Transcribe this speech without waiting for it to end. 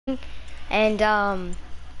And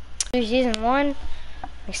season 1. I'm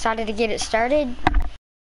excited to get it started.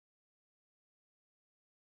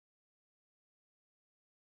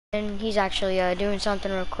 And he's actually doing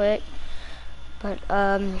something real quick. But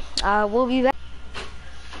we'll be back.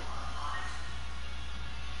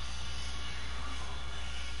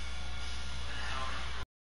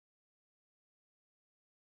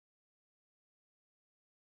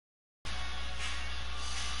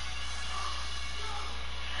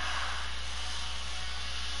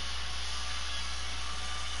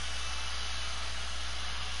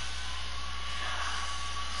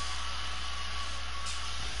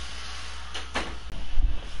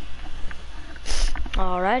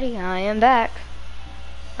 Alrighty, I am back.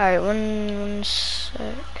 Alright, one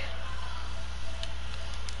sec.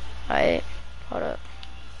 Alright, hold up.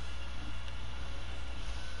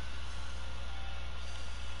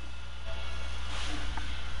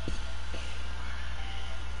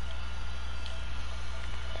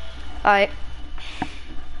 Alright.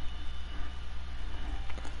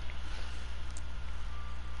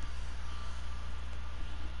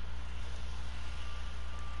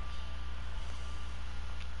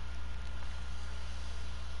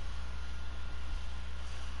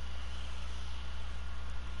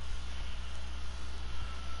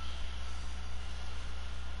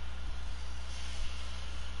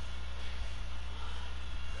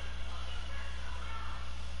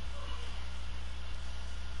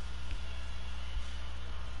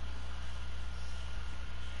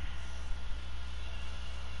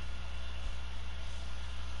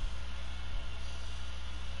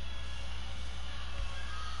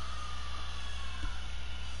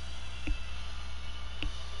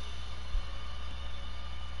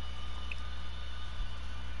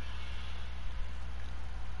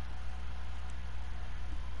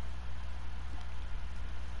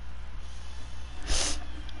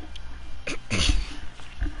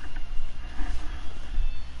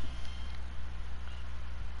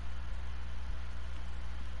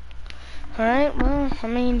 Alright, well, I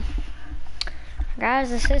mean, guys,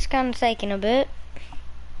 this is kind of taking a bit.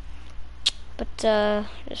 But,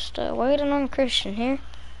 just waiting on Christian here.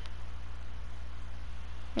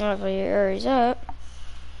 Hopefully he hurries up.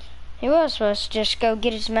 He was supposed to just go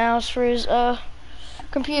get his mouse for his,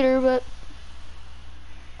 computer, but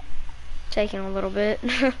taking a little bit.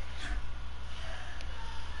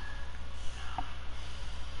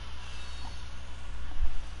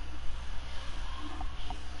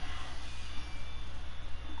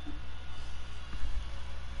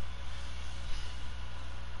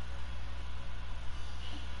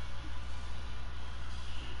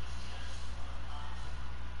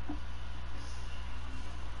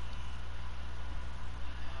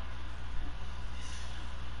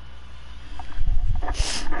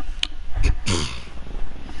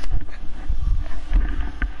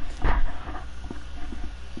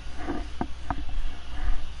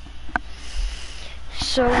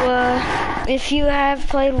 So, if you have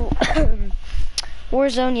played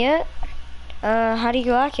Warzone yet, how do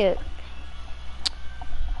you like it?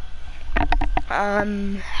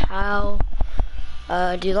 How,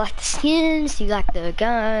 do you like the skins? Do you like the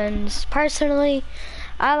guns? Personally,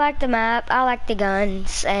 I like the map, I like the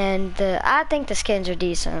guns, and I think the skins are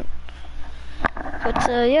decent.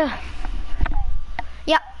 But, yeah.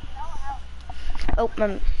 Yeah. Oh,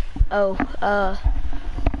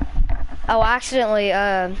 I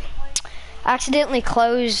accidentally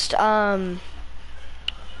closed, Warzone,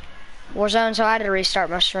 so I had to restart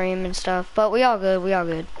my stream and stuff. But we all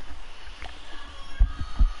good.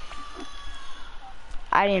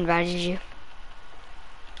 I invited you.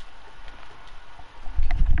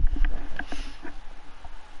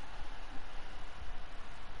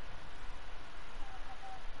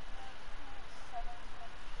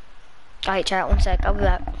 Alright, chat, one sec, I'll be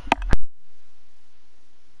back.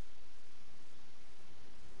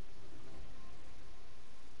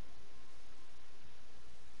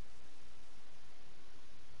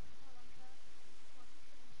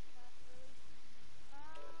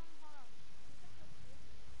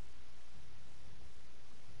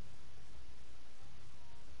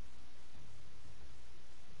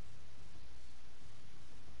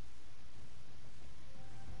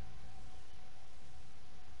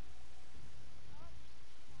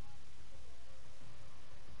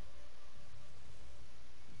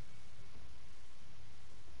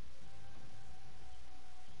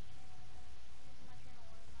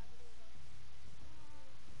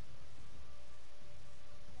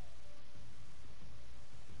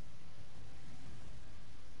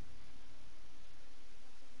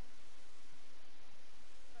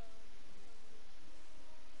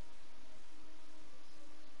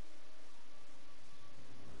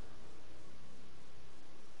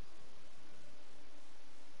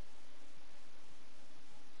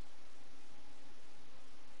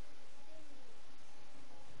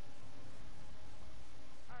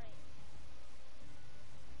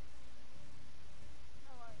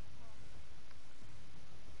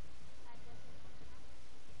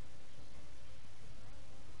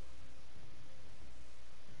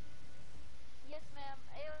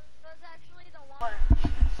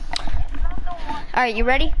 Alright, you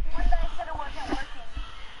ready? One that I said it wasn't working.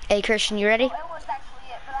 Hey, Christian, you ready? Oh, it was actually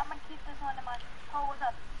it, but I'm gonna keep this one in my. Oh, what's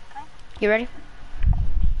up? Can I? You ready?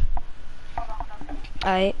 Hold on, hold on.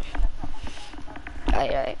 Alright.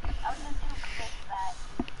 Alright. I was gonna do this, that.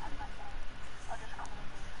 I'm not saying. I'll just call it.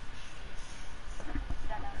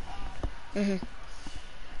 Instead of, Mhm. just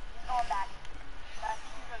going back. Back,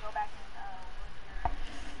 you gotta go back and, with your.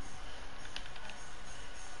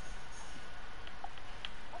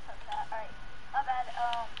 What's up, chat? Alright. My bad,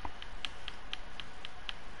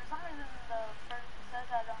 for some reason the first says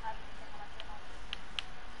I don't have anything on my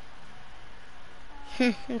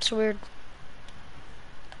channel. It's weird.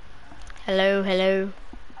 Hello, hello.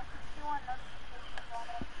 I could see one notifications on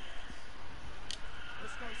it.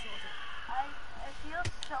 It feels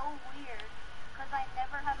so weird, because I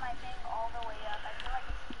never have my thing all the way up. I feel like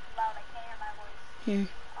it's too loud, I can't hear my voice.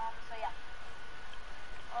 So yeah.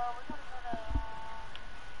 We gotta go to,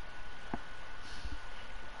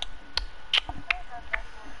 where's our best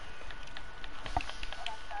one? Hold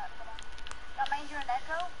on, chat, hold on. Got Manger and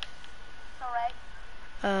Echo? It's alright.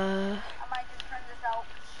 I might just turn this out.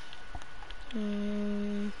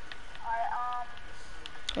 Alright,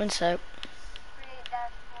 One sec. create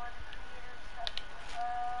dashboard, creator settings,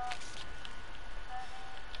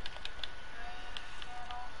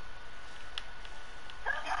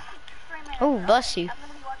 stream manager. Oh, bless you. I'm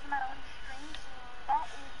gonna be watching my own stream soon. That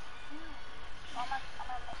is huge. I'm gonna make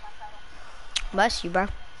my title. Bless you, bro.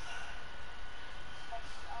 Let's,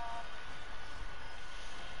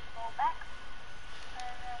 go back.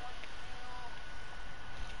 And then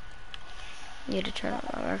we Need to turn on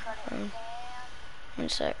my microphone. One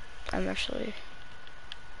sec. I'm actually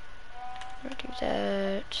gonna do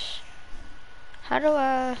that. How do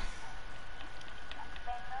I?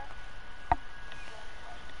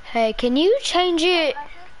 Hey, can you change it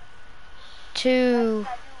to?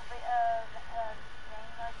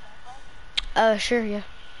 Sure, yeah.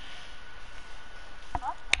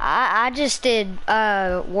 I just did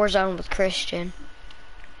Warzone with Christian.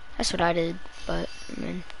 That's what I did, but I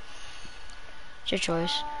mean, it's your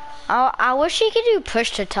choice. I wish you could do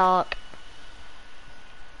push to talk.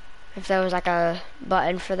 If there was like a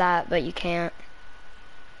button for that, but you can't.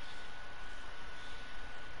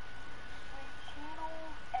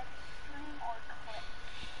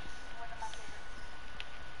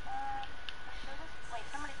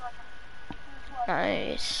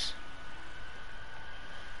 Nice.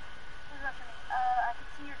 I can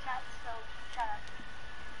see your chat, so chat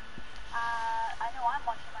out. I know I'm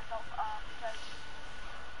watching myself, because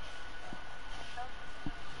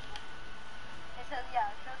it says, yeah,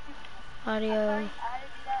 it shows people. Audio, I had to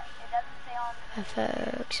do that. It doesn't say on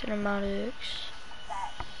FX, cinematics,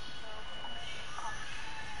 that.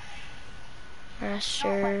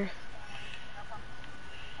 master.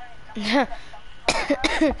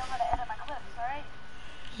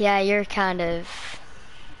 Yeah, you're kind of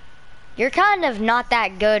not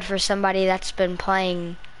that good for somebody that's been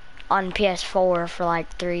playing on PS4 for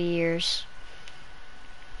like 3 years.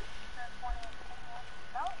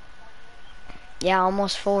 Yeah,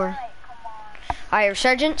 almost 4. Alright,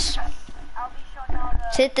 Resurgence.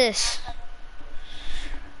 Let's hit this.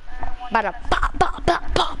 Bada pop pop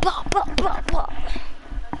pop pop pop pop pop pop.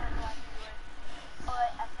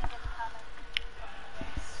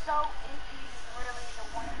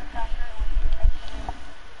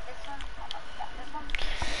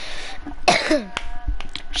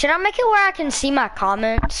 Should I make it where I can see my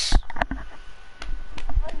comments?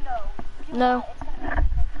 No.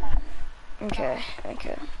 Okay.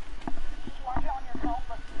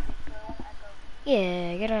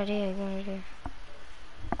 Yeah, good idea.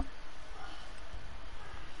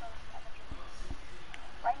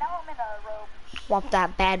 Right now I'm in a robe. Swap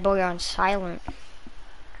that bad boy on silent.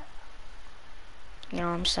 You know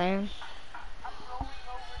what I'm saying? I'm rolling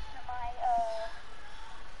over to my,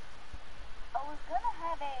 I was gonna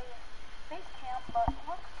have a face cam, but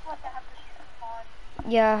looks like I have to stream on.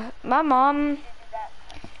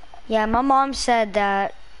 Yeah, my mom said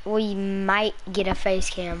that we might get a face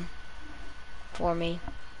cam for me.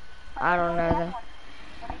 I don't know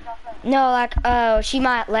though. No, like, she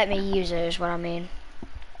might let me use it is what I mean.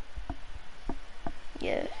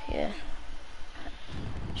 Yeah.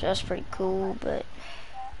 So that's pretty cool, but...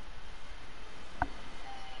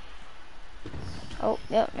 Oh,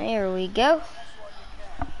 yep, here we go.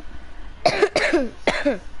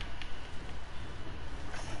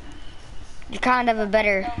 You're kind of a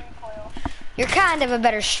better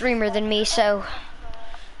streamer than me, so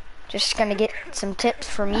just gonna get some tips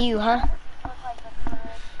from you, huh?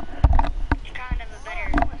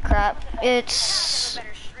 Crap, it's...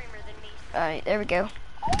 Alright, there we go.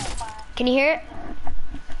 Can you hear it?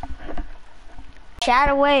 Chat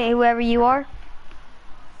away, whoever you are.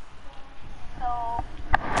 So,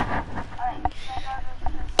 alright,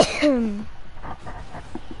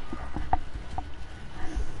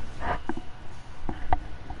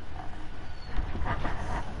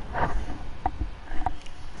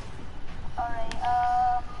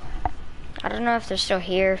 I don't know if they're still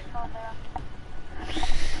here.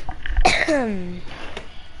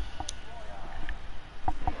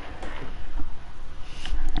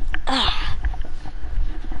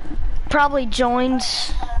 Probably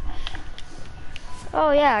joins.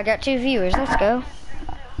 Oh yeah, I got 2 viewers. Let's go.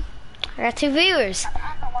 I got 2 viewers.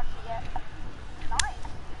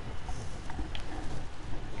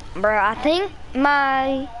 Bro, I think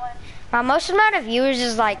my most amount of viewers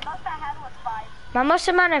is like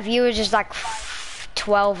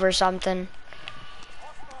 12 or something.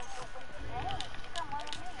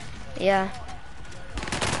 Yeah.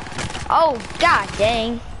 Oh, god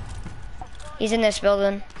dang. He's in this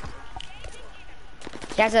building.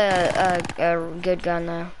 He has a good gun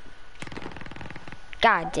though.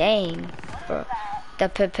 God dang. Bro. The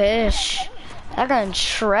Pipish. That gun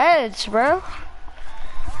shreds, bro.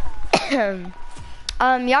 Y'all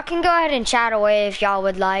can go ahead and chat away if y'all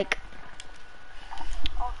would like.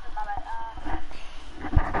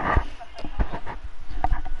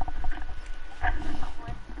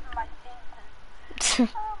 Oh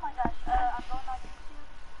my gosh, I'm going on YouTube.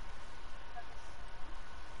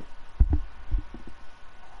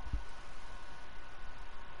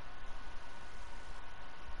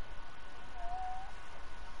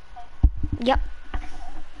 Yep.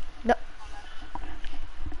 No.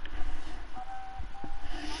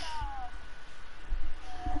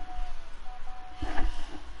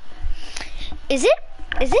 Is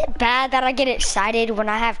it bad that I get excited when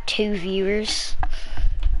I have 2 viewers?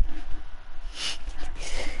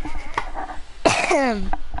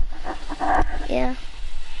 Yeah.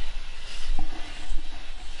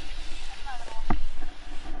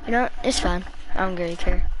 You know, it's fine. I don't really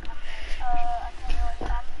care.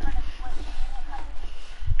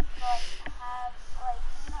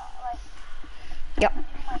 Yep.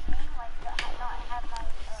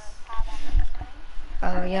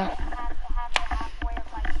 Oh yeah.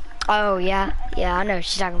 Oh yeah. Yeah, I know what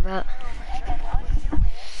she's talking about.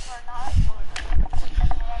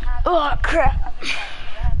 Oh crap.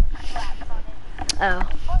 Oh.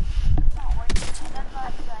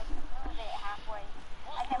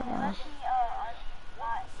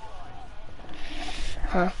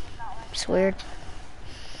 Huh. It's weird.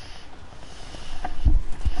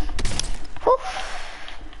 Whew.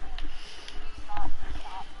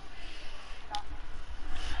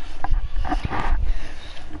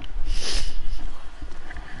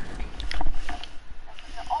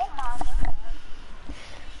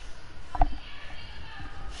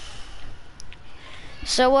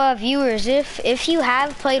 So viewers, if you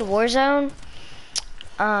have played Warzone,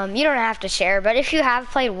 you don't have to share, but if you have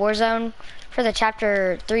played Warzone for the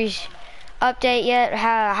chapter 3 update yet,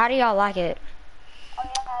 how do y'all like it?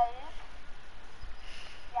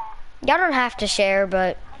 Y'all don't have to share,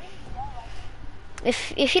 but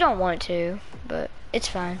if you don't want to, but it's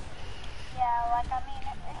fine. It's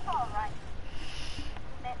alright.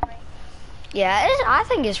 Yeah, I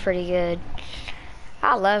think it's pretty good.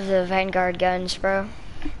 I love the Vanguard guns, bro.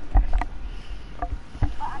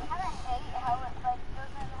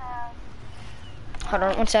 Hold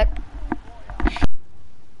on one sec.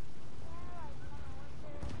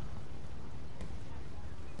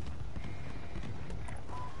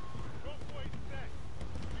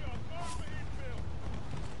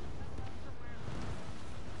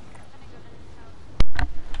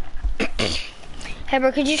 Hey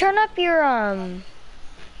bro, could you turn up your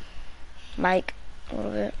mic a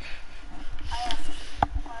little bit?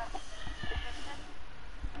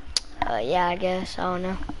 Yeah, I guess. I don't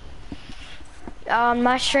know. On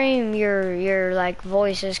my stream, your like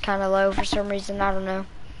voice is kind of low for some reason. I don't know.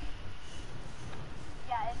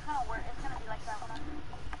 Yeah, it's gonna work. It's gonna be like that one.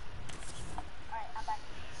 Alright,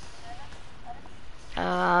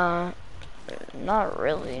 I'm back. Not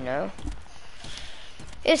really, no.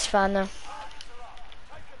 It's fine though.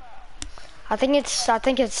 I think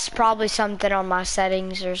it's probably something on my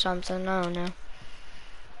settings or something. I don't know.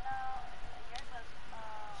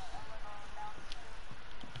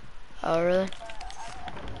 Oh really?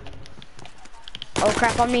 Oh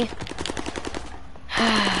crap on me.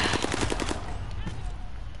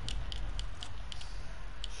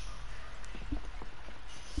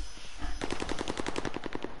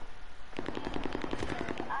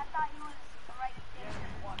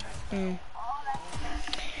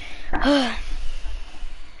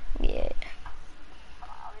 Yeah.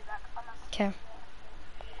 Okay.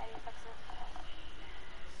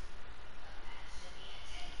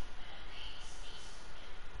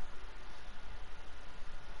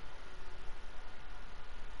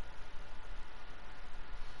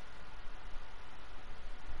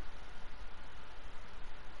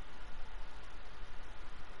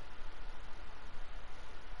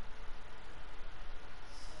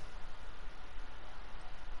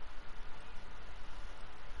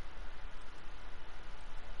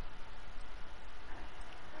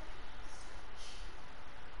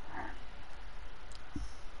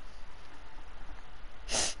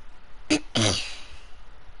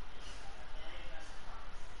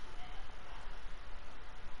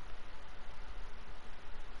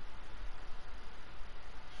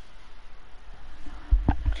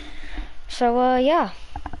 So, yeah.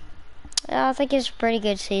 I think it's a pretty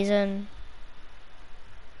good season.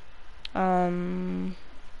 We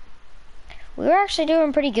were actually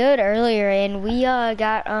doing pretty good earlier, and we,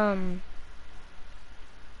 got,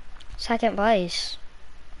 second place.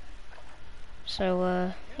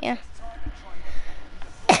 So, yeah.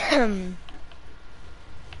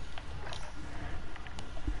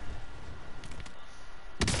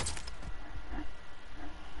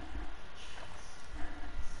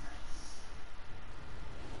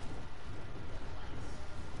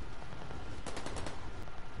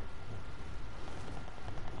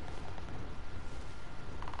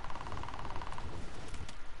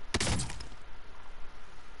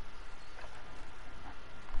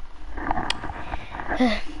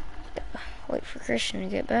 Wait for Christian to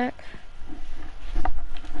get back.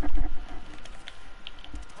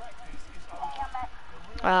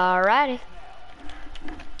 Alrighty.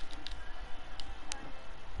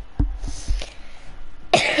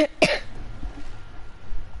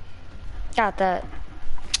 got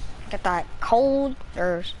that cold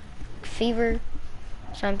or fever,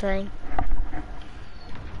 something.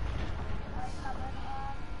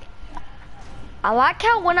 I like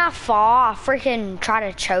how when I fall, I freaking try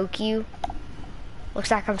to choke you. Looks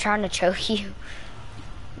like I'm trying to choke you.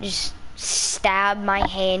 Just stab my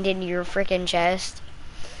hand into your freaking chest.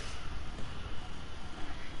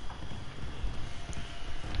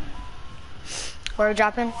 Where are we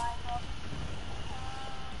dropping?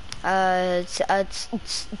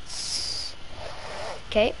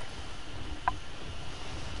 Okay.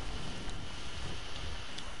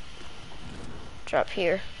 Drop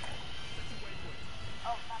here.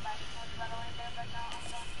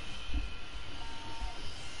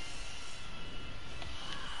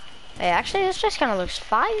 Hey, actually, this just kind of looks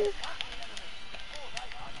fire.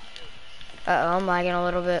 Uh-oh, I'm lagging a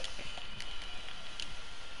little bit.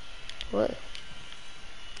 What?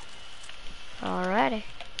 Alrighty.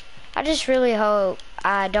 I just really hope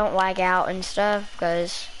I don't lag out and stuff,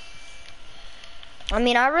 because I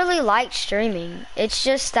mean, I really like streaming. It's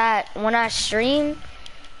just that when I stream,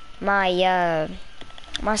 my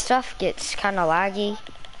my stuff gets kind of laggy.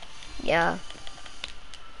 Yeah.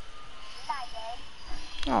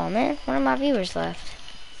 Oh man, one of my viewers left.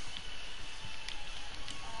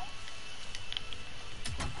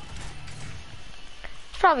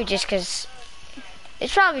 It's probably just cause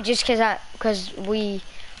we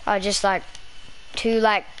are just like two,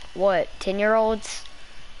 like, what, 10-year-olds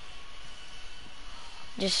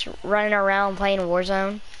just running around playing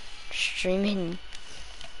Warzone, streaming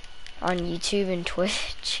on YouTube and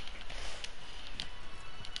Twitch.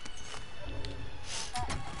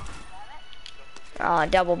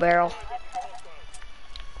 Double barrel.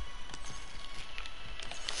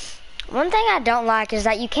 One thing I don't like is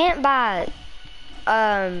that you can't buy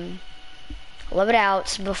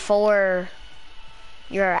loadouts before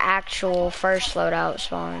your actual first loadout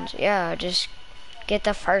spawns. Yeah, just get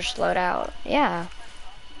the first loadout. Yeah,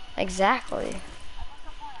 exactly.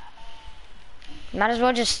 Might as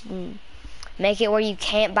well just make it where you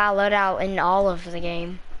can't buy loadout in all of the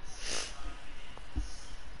game.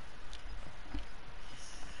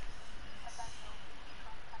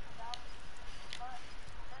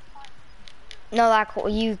 No, like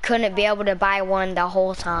you couldn't be able to buy one the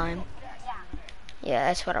whole time. Yeah,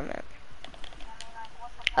 that's what I meant.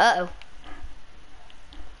 Uh-oh.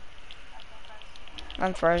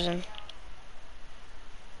 I'm frozen.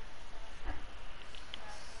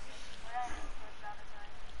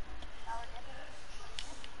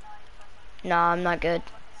 No, I'm not good.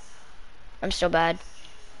 I'm still bad.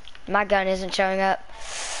 My gun isn't showing up.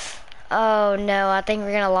 Oh no, I think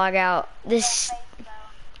we're gonna log out.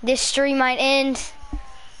 This stream might end.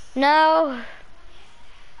 No.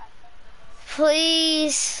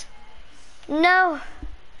 Please. No.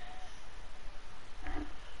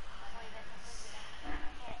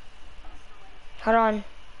 Hold on.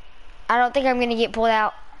 I don't think I'm gonna get pulled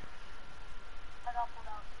out.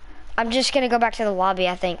 I'm just gonna go back to the lobby,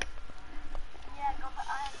 I think.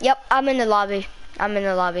 Yep, I'm in the lobby. I'm in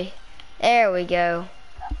the lobby. There we go.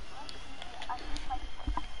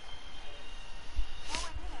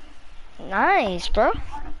 Nice, bro.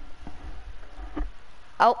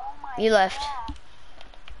 Oh, you left.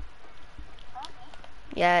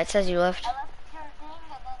 Yeah, it says you left.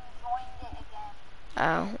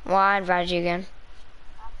 Oh, well, I invited you again.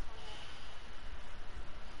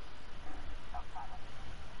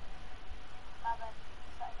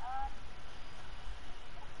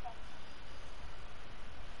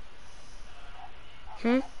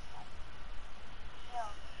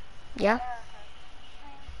 Yeah.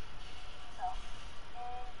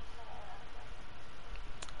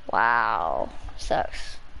 Wow.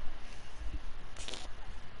 Sucks.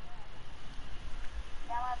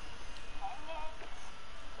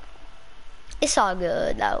 It's all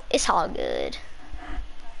good though. It's all good.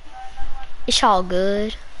 It's all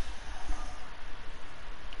good.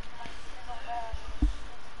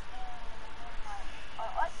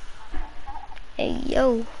 Hey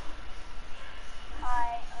yo.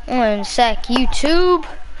 One sec, YouTube.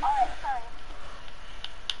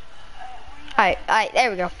 Alright,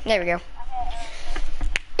 there we go. There we go.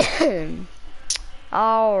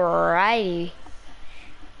 Alrighty.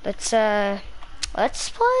 Let's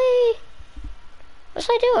play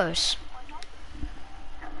duos.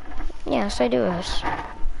 Yeah, let's play duos.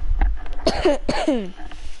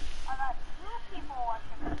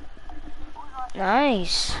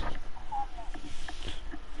 Nice.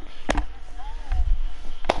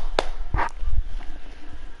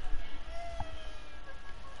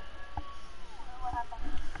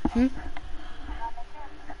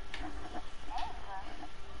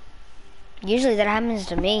 Usually that happens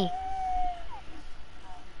to me.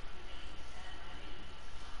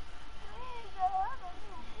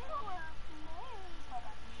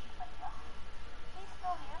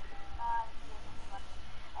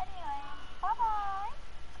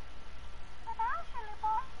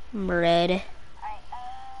 Bread.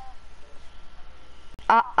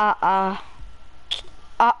 Uh.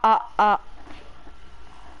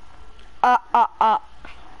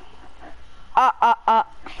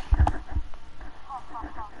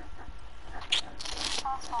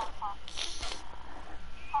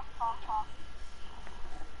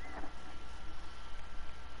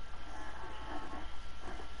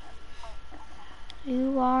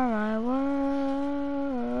 You are my world.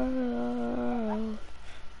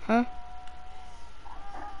 Huh?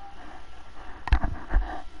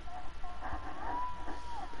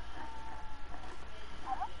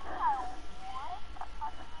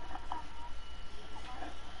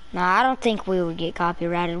 Nah, I don't think we would get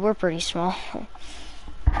copyrighted. We're pretty small.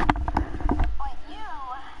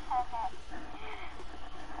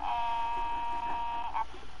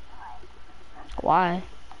 Why?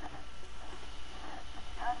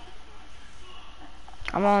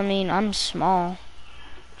 I mean, I'm small,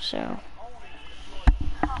 so.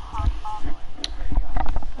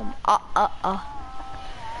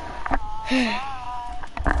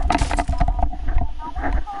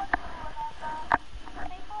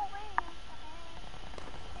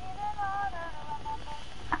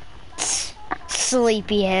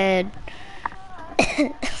 Sleepyhead.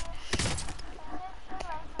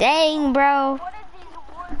 Dang, bro.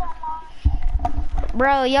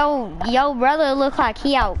 Bro, yo brother look like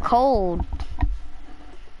he out cold.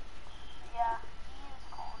 Yeah, he is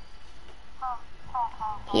cold.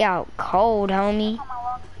 He out cold, homie.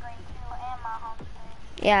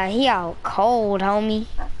 Yeah, he out cold, homie.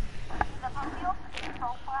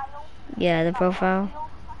 Yeah, the profile.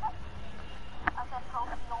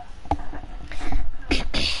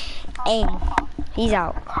 Hey, he's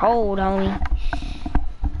out cold, homie.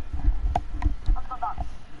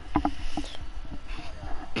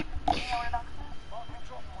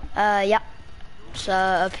 Yep. So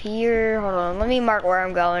up here, hold on, let me mark where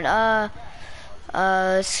I'm going.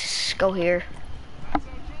 Let's go here.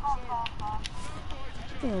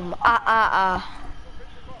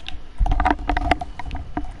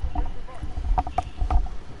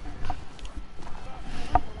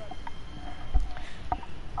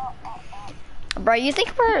 Bro, you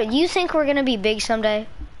think we're gonna be big someday?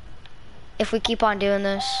 If we keep on doing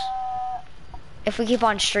this? If we keep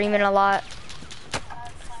on streaming a lot?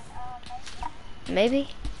 Maybe?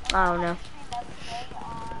 I don't know.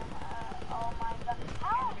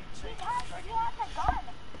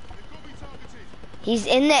 He's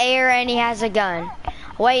in the air and he has a gun.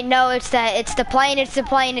 Wait, no, it's the plane, it's the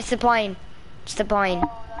plane.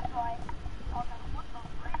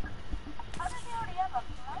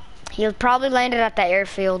 He'll probably land it at the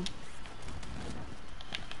airfield.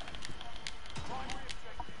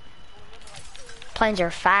 Planes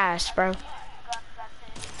are fast, bro.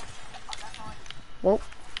 Whoa.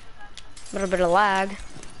 A little bit of lag.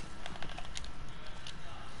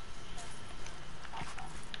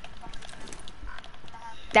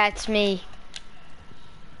 That's me.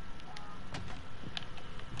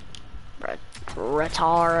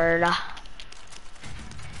 Retard.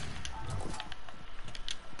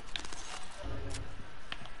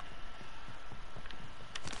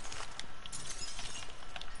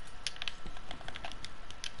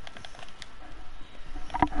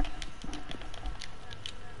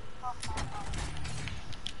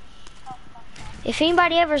 If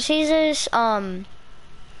anybody ever sees this,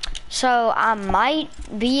 So I might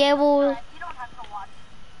be able. You don't have to watch.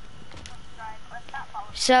 Subscribe. Let's not follow.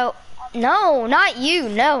 So no, not you.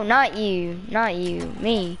 No, not you. Not you.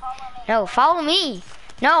 Me. No, follow me.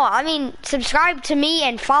 No, I mean subscribe to me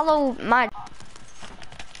and follow my.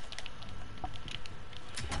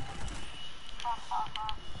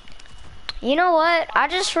 You know what? I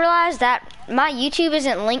just realized that my YouTube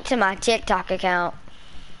isn't linked to my TikTok account.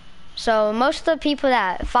 So most of the people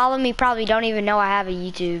that follow me probably don't even know I have a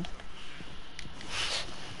YouTube.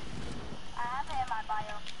 I have it in my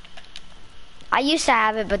bio. I used to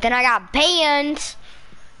have it, but then I got banned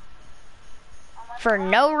for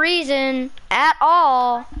no reason at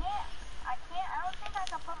all. I can't. I don't think I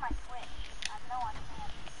can put my Twitch.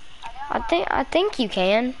 I can't. I think you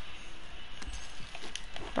can.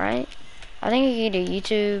 Right? I think you can do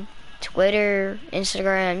YouTube, Twitter,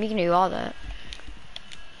 Instagram. You can do all that.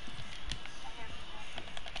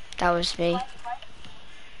 That was me.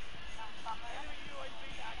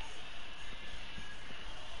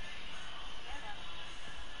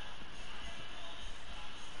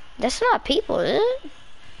 That's not people, is it?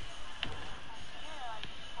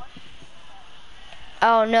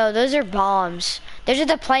 Oh no, those are bombs. Those are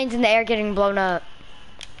the planes in the air getting blown up.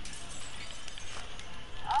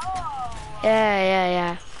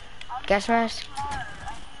 Yeah. Gas mask?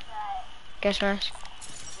 Gas mask?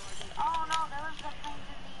 Oh no, there was the planes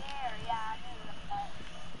in the air. Yeah, I knew that.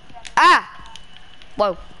 Ah!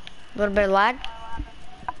 Whoa. A little bit of lag.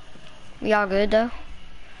 We all good though?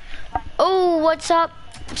 Oh, what's up,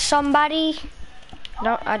 somebody?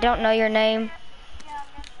 No, I don't know your name.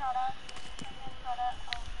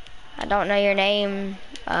 I don't know your name.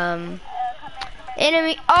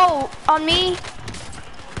 Enemy. Oh, on me.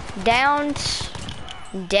 Downed.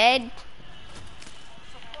 Dead.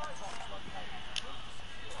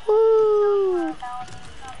 Woo.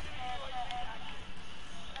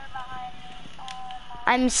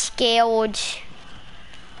 I'm scared.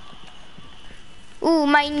 Ooh,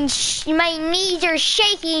 my knees are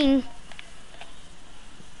shaking.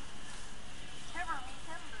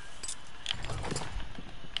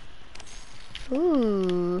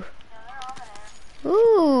 Ooh.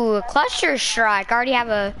 Ooh, a cluster strike. I already have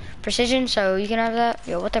a precision, so you can have that.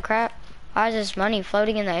 Yo, what the crap? Why is this money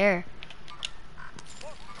floating in the air?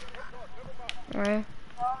 Alright.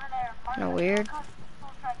 No weird.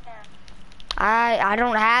 I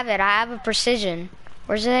don't have it. I have a precision.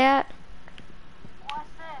 Where's it at? What's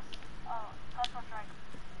this? Oh, cluster strike.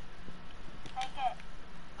 Take it.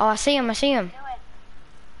 Oh, I see him. I see him. Do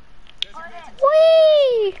it. Put it.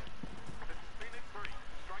 Whee!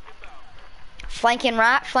 Flanking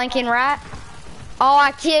right. Oh,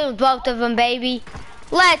 I killed both of them, baby.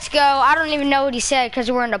 Let's go. I don't even know what he said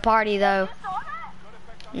because we're in the party, though. You saw that?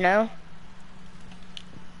 No.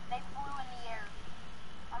 They flew in the air.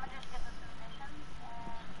 I'm gonna just get the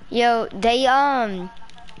submissions. Yo, they, I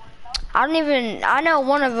know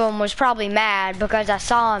one of them was probably mad because I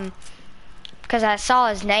saw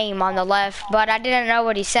his name on the left, but I didn't know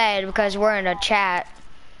what he said because we're in a chat.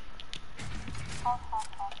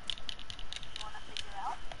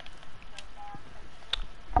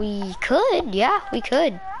 We could, yeah, we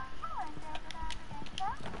could.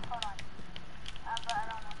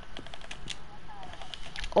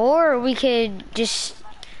 Or we could just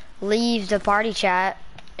leave the party chat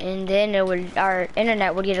and then our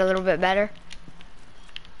internet would get a little bit better.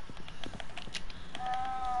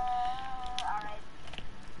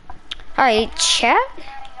 Alright, chat? No,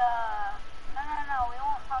 we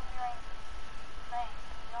won't talk during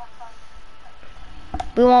thing.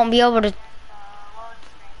 We won't be able to. Load screen.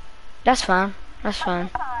 That's fine. That's fine.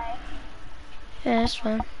 Fine. Yeah, that's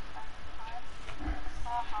fine.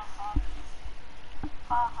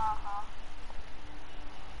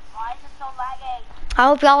 Why is it so laggy? I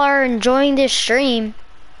hope y'all are enjoying this stream.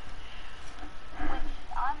 Which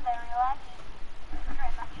I'm very laggy.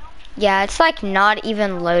 Trent, not you? Yeah, it's like not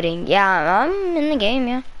even loading. Yeah, I'm in the game,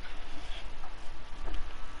 yeah.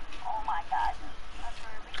 Oh my god. That's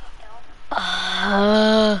where we get killed.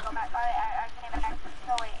 Go back. I came back.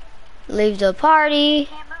 No, wait. Leave the party.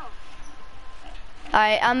 Can't move.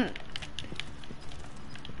 Alright,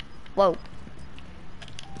 whoa.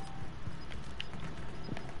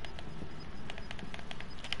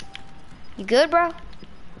 You good, bro?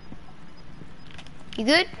 You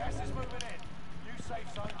good?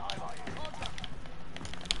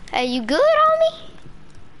 Hey, you good, homie?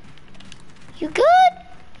 You good?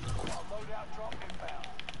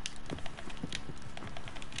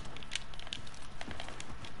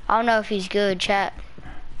 I don't know if he's good, chat.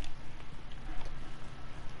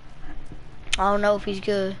 I don't know if he's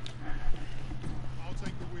good. I'll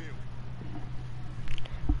take the wheel.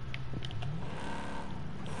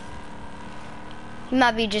 He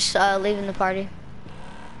might be just leaving the party.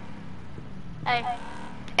 Hey.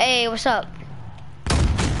 Hey, what's up?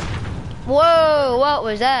 Whoa, what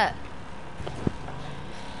was that?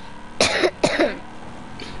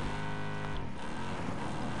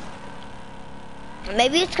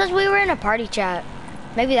 Maybe it's because we were in a party chat.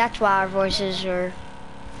 Maybe that's why our voices are...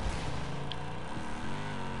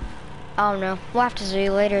 I don't know. We'll have to see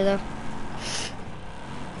later though.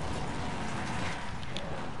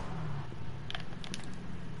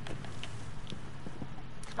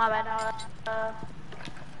 My bad.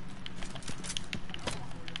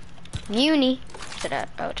 Muni. What's it at?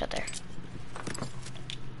 Oh, it's out there.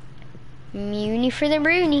 Muni for the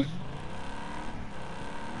Rooney.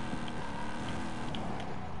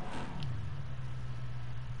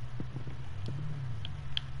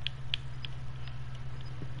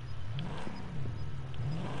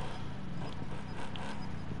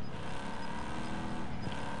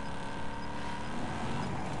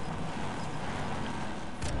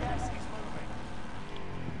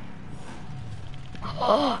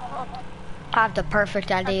 Oh, I have the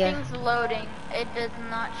perfect idea. Thing's loading. It does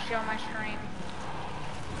not show my stream.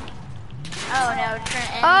 Oh no, Trent.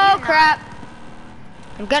 Oh crap!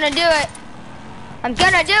 I'm gonna do it. I'm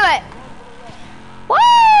gonna do it.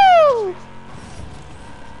 Woo!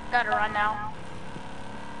 Gotta run now.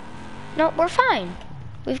 No, we're fine.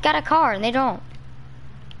 We've got a car and they don't.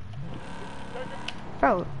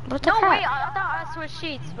 Bro, what the No, crap? wait, I thought I switched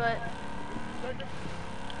sheets, but...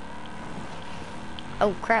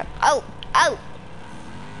 Oh crap. Oh! Oh!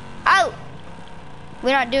 Oh!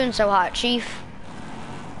 We're not doing so hot, Chief.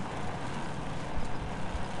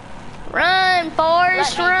 Run,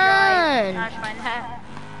 Forrest, run! Gosh, my neck.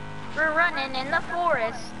 We're running in the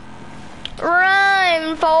forest.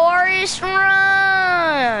 Run, Forrest,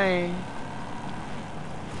 run!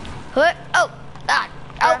 What? Oh! Ah!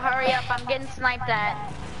 Oh! Hurry up, I'm getting sniped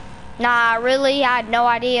at. Nah, really? I had no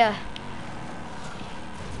idea.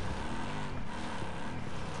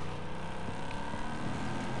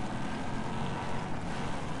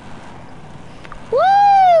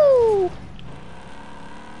 Woo!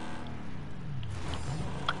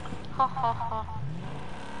 Ha ha ha.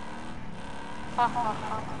 Ha ha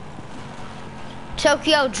ha.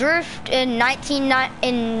 Tokyo Drift in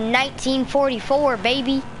 1944,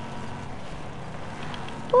 baby.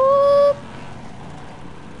 Woo!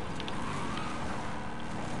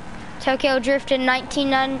 Tokyo Drift in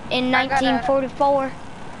 1944.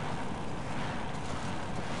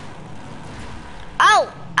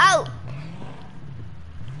 Oh! Oh!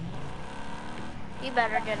 You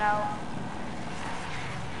better get out.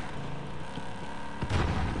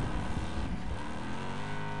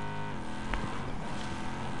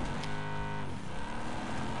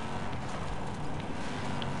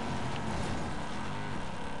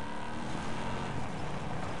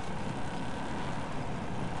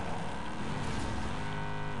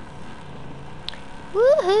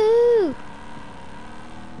 Woohoo!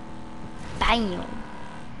 Bam!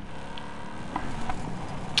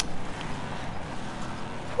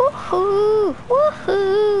 Woohoo!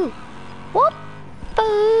 Woohoo! Whoop! Boo!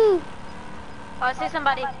 Oh, I see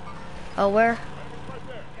somebody Oh, where?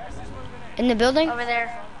 In the building? over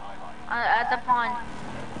there. At the pond.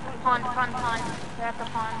 Pond. They're at the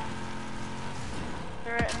pond.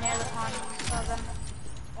 They're near the pond. Saw them.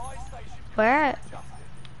 Where at?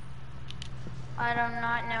 I do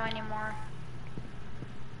not know anymore.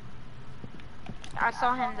 I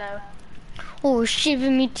saw him though. Oh, shiver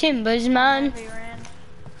me timbers, man. He ran.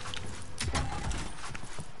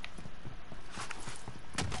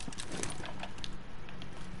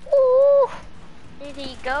 Ooh! Where did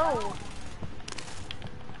he go?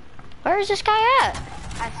 Where is this guy at?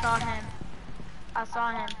 I saw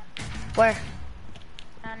him. Where?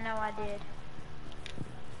 I know I did.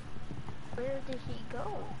 Where did he go?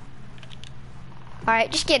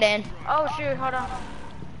 Alright, just get in. Oh shoot, hold on.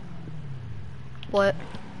 What?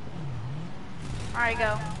 Alright,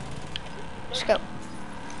 go. Let's go.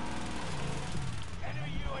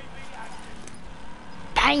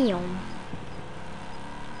 Damn.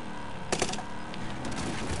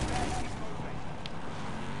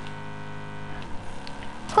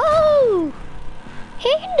 Woo! Hey,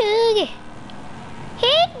 Dougie.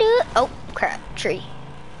 Hey, Doug. Oh, crap. Tree.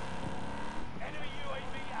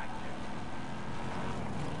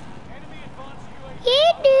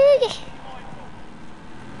 Hey, Dougie.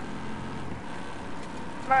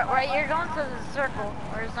 Right, you're going to the circle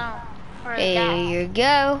or zone. Or There down. you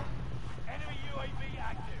go.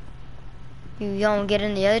 You gonna get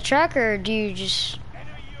in the other truck or do you just...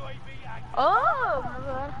 Oh, my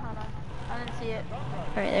bad. Hold on. I didn't see it.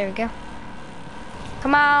 Alright, there we go.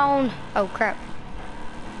 Come on. Oh, crap.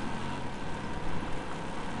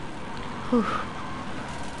 Whew.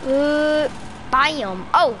 Bam.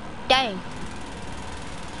 Oh, dang.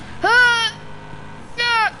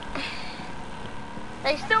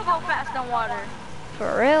 They still go fast in water.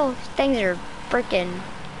 For real? These things are freaking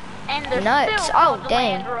And they're nuts. still Oh, called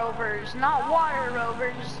dang. Land Rovers, not water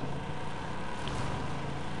rovers.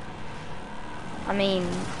 I mean,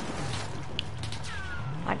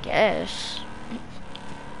 I guess.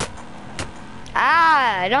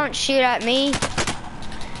 Ah, don't shoot at me.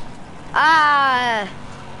 Ah.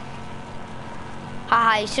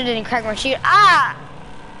 Haha, you still didn't crack my shoot. Ah!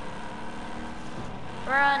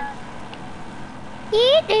 Run.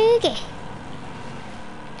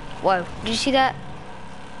 Whoa, did you see that?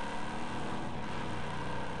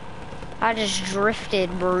 I just drifted,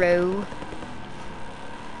 bro.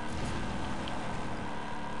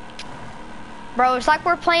 Bro, it's like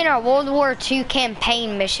we're playing a World War II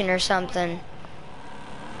campaign mission or something.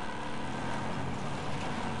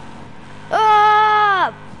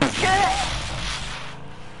 Ah!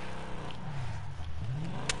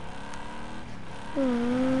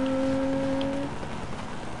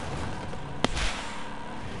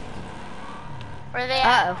 Where are they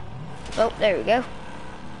at? Uh-oh. Oh, there we go.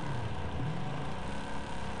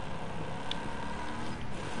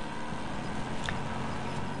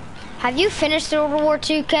 Have you finished the World War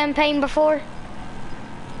II campaign before?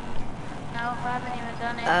 No, I haven't even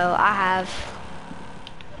done it. Oh, I have.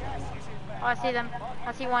 Oh, I see them.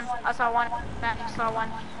 I see one. I saw one. Matt, you saw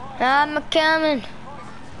one. I'm a-coming.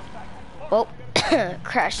 Oh,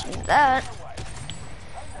 crashed into that.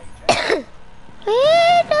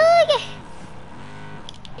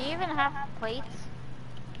 Do you even have plates?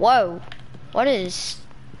 Whoa, what is?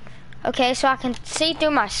 Okay, so I can see through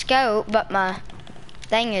my scope, but my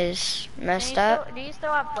thing is messed up. Do you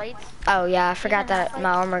still have plates? Oh yeah, I forgot even have that my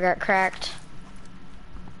armor got cracked.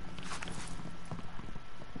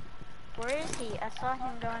 Where is he? I saw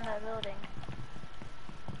him go in that building.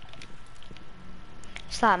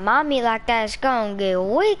 It's like mommy like that is gonna get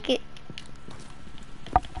wicked.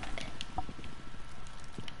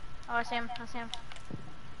 Oh, I see him. I see him.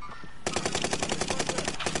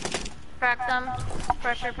 Crack them.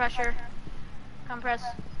 Pressure, pressure. Compress.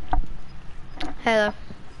 Hello.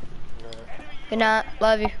 Good night.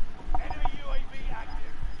 Love you.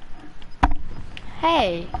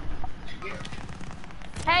 Hey.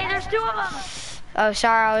 Hey, there's two of them! Oh,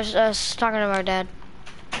 sorry. I was talking to my dad.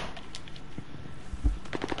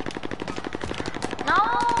 No,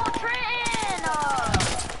 Trenton!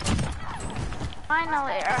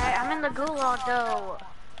 Finally, alright, I'm in the gulag though.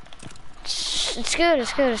 It's good.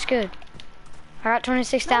 It's good. It's good. I got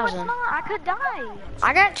 26,000. No, it's not. I could die.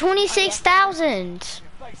 I got 26,000.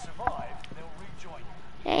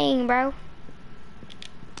 Dang, bro.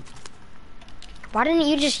 Why didn't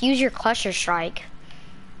you just use your cluster strike?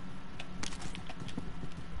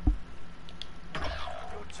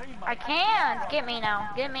 I can't. Get me now.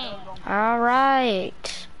 Get me. All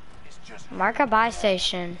right. Mark a buy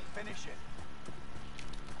station.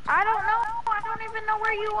 I don't know. I don't even know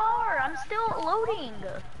where you are. I'm still loading.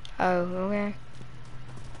 Oh, okay.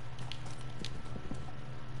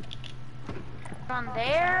 From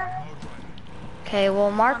there. Okay,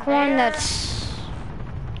 well, mark From one there. that's...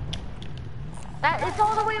 It's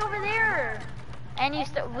all the way over there. And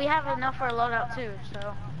we have enough for a loadout too,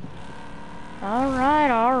 so. All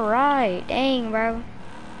right. Dang, bro. No,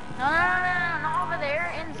 not over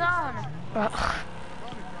there. In zone. Ugh.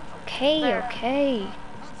 Okay, There. okay.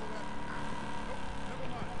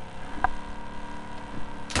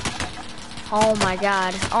 Oh my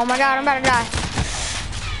god, I'm about to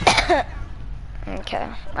die. Okay,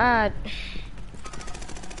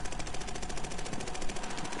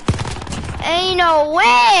 ain't no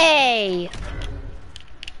way!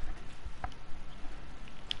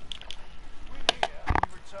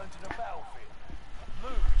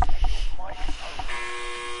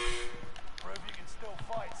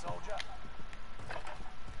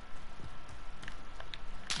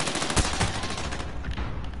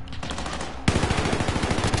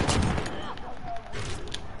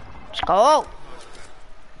 Let's go.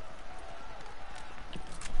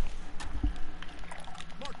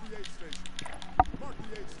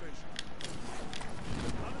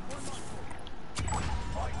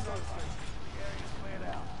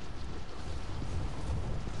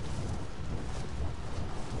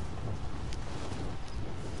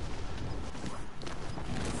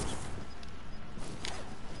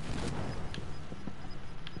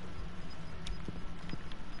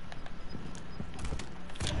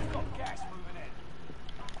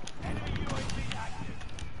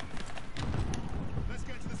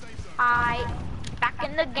 Back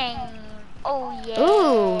in the game. Oh yeah.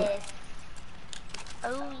 Ooh.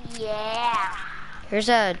 Here's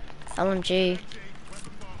a LMG.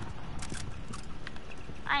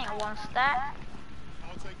 I ain't want that.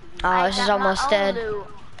 Oh, this is almost dead. Loot.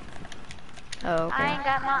 Oh, I okay. ain't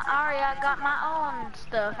got my Aria, I got my own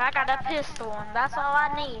stuff. I got a pistol, and that's all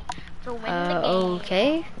I need to win the game.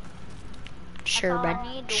 Okay. Sure, that's all bud.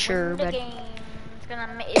 I need to Sure, win the bud. game. It's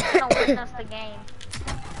gonna win us the game.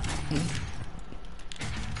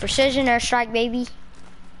 Precision airstrike, baby.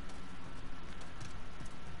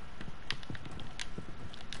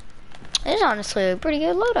 It's honestly a pretty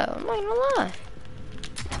good loadout. I'm not gonna lie.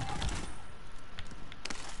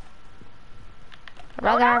 I'd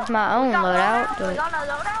rather have my own loadout, but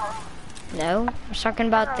no. I'm talking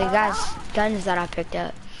about the guns that I picked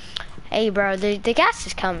up. Hey, bro, the gas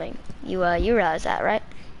is coming. You realize that, right?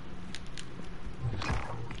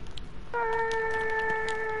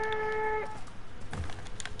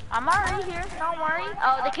 I'm already here, don't worry.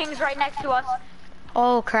 Oh, the king's right next to us.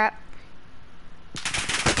 Oh, crap.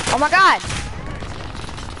 Oh, my God.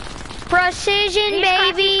 Precision,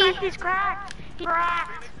 baby. He's cracked. He's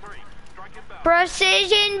cracked.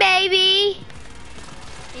 Precision, baby.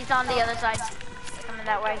 He's on the other side. They're coming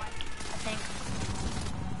that way, I think.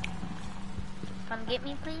 Come get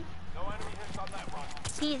me, please.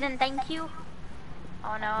 Please and thank you.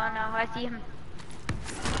 Oh no, I see him.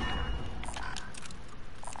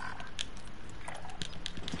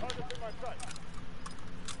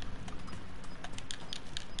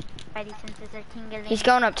 Spidey senses are tingling. He's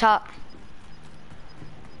going up top.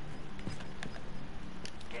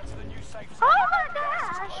 Oh my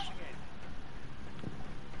gosh!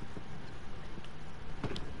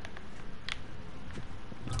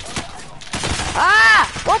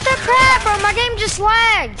 Ah! What the crap, bro? My game just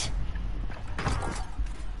lagged.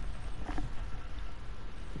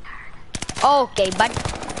 Okay, bud.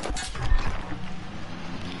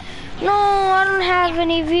 No, I don't have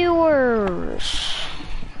any viewers.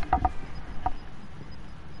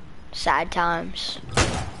 Sad times.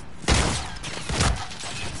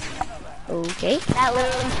 Okay. That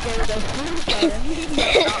literally scared us.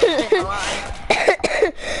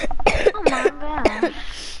 Oh my gosh.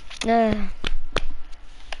 Hey!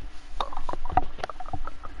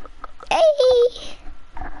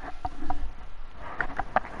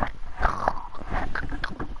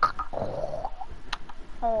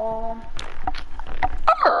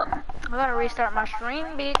 I gotta restart my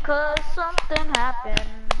stream because something happened.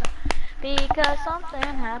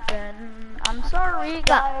 I'm sorry,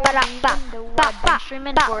 guys. Even though I've been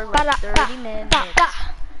streaming for like 30 minutes. I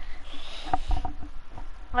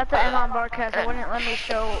had to end on broadcast. It wouldn't let me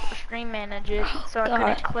show stream manager, so I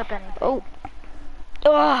couldn't clip anything. Oh.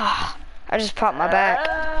 Oh. I just popped my back.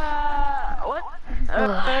 What?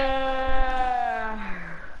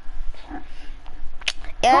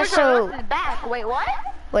 Yeah, Toys R so... Us is back. Wait, what?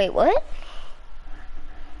 Wait, what?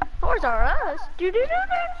 Toys R Us?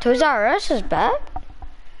 Toys R Us is back?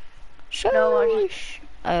 No,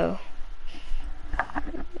 Oh.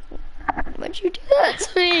 Why'd you do that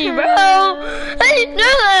to me, bro? I didn't do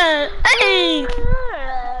that! Hey!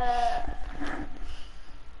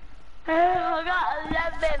 I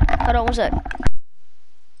got 11. Hold on, what's that?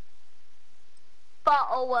 Thought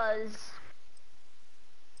it was.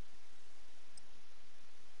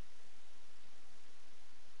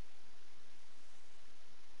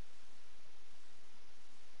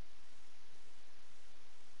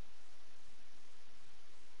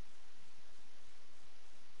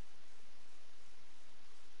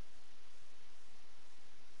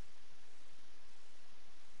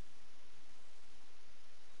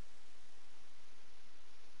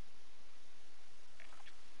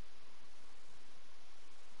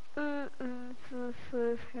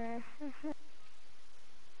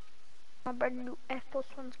 My brand new Air Force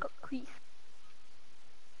One's got crease.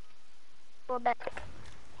 Go back.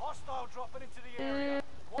 Hostile dropping into the area.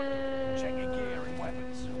 Check your gear and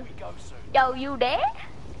weapons. We go soon. Yo, you there?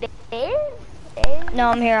 There? No,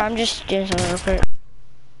 I'm here. I'm just doing something real quick.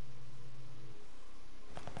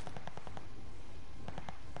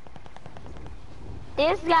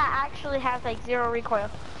 This guy actually has like 0 recoil.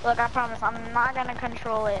 Look, I promise, I'm not gonna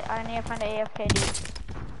control it. I need to find an AFK dude.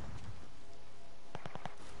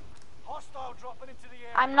 Hostile dropping into the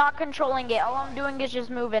area. I'm not controlling it. All I'm doing is just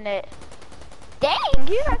moving it. Dang,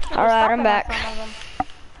 you actually. Alright, I'm back.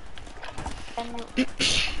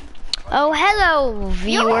 Oh, hello,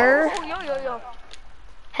 viewer. Yo.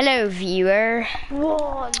 Hello, viewer.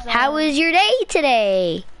 Whoa, How was your day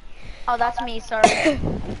today? Oh, that's me, sorry.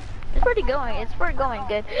 It's pretty going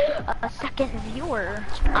good. A second viewer.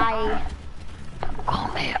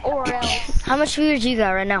 Comment or else. How much viewers you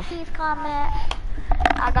got right now? Please comment.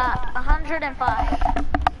 I got 105.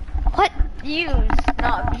 What? Views,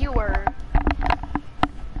 not viewer.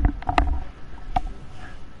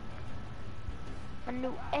 A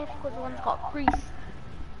new F because one's got crease.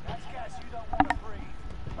 That's gas you don't want to breathe.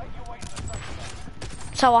 Make your way to the safe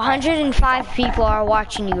zone. So 105 people are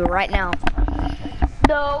watching you right now.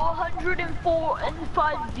 No, 104 and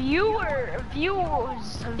 5 views,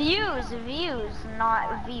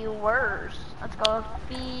 not viewers. Let's go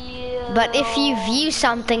view. But if you view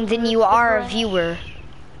something, then you are a viewer.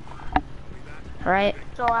 Right?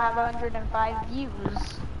 So I have 105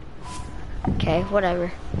 views. Okay,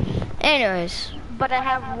 whatever. Anyways. But I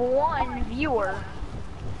have one viewer.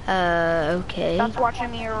 Okay. That's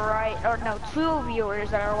watching me right, or no, 2 viewers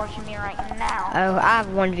that are watching me right now. Oh, I have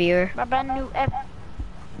one viewer. My brand new F.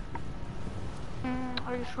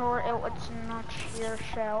 Are you sure it's not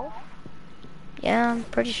yourself? Yeah, I'm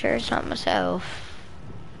pretty sure it's not myself.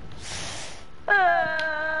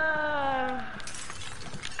 I'm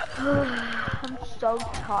so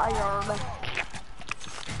tired.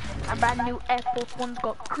 My brand new F, this one's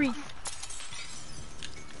got crease.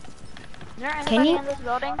 Is there anybody in this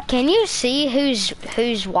building? Can you see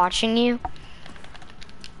who's watching you?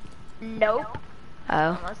 Nope.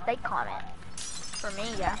 Oh. Unless they comment. For me,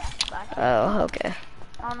 yeah. But Oh, okay.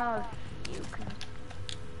 I don't know if you can.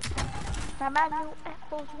 My brand new F,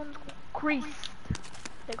 those ones got creased.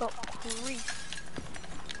 They got creased.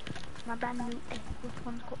 My brand new F, those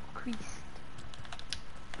ones got creased.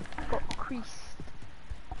 Got creased.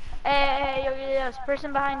 Hey, yo, this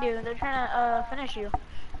person behind you. They're trying to finish you.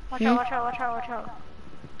 Watch out, watch out, watch out, watch out.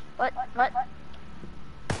 What?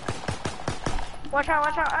 Watch out,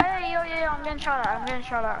 watch out. Hey, yo, I'm getting shot at. I'm getting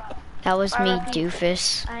shot at. That was me,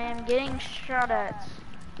 doofus. I am getting shot at.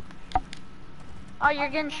 Oh, you're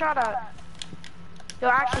getting shot at. Yo,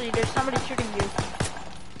 actually, there's somebody shooting you.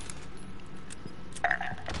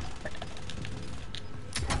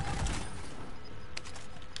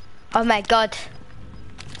 Oh my god.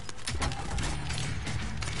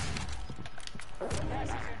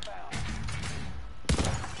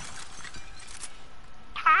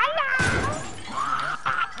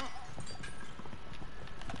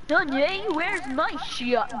 Honey, where's my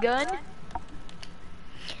shotgun?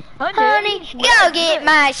 Honey, go get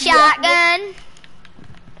my shotgun.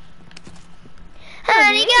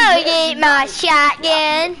 Honey, go get my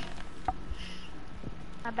shotgun.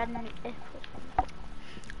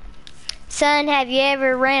 Son, have you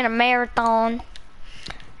ever ran a marathon?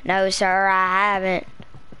 No, sir, I haven't.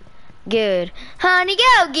 Good. Honey,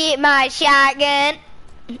 go get my shotgun.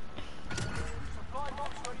 Supply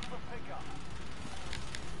box ready for pickup.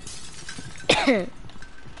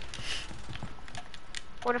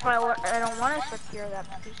 What if I don't want to secure that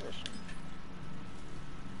position?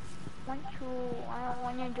 I don't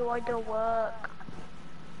want to do all the work.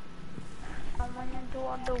 I don't want to do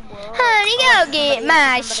all the work. Honey, go get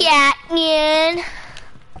my shotgun.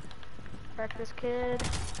 Wreck this kid.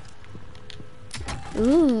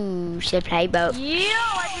 Ooh, supply boat. Yo,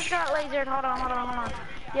 I just got lasered. Hold on.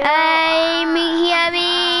 Yo,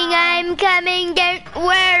 I'm coming, don't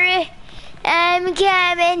worry. I'm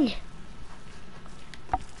coming.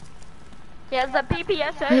 He has the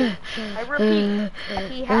PPSH. I repeat,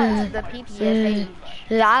 he has the PPSH.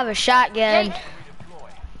 I have a shotgun.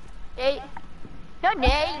 Hey,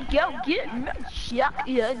 honey, go get my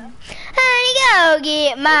shotgun. Honey, go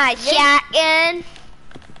get my shotgun.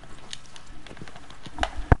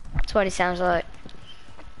 That's what he sounds like.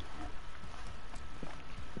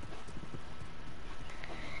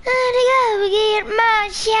 Honey, go get my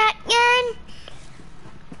shotgun.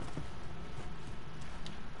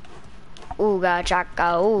 Ooga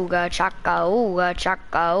chaka, ooga chaka, ooga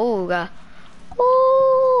chaka, ooga.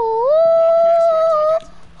 Ooh.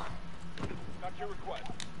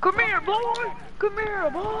 Come here, boy. Come here,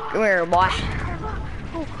 boy. Come here, boy.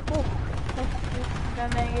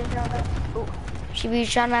 She be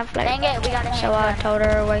trying to flip. Dang it, we got a So I told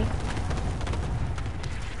her away.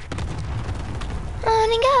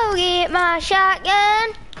 Honey, go get my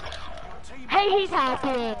shotgun. Hey, he's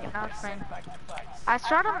hacking. I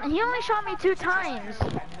shot him. He only shot me 2 times.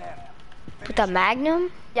 With the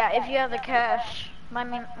Magnum? Yeah, if you have the cash. I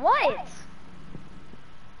mean, what?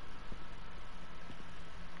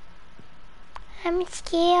 I'm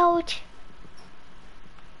scared.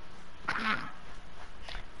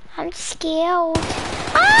 I'm scared.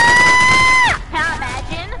 Ah! Now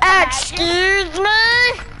imagine. Excuse me?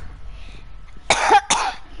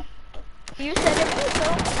 You said it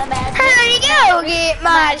so. Imagine. Honey, go get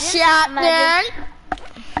my shotgun.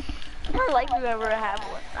 I don't like you ever have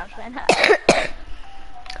one. I'm trying to.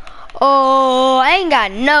 Oh, I ain't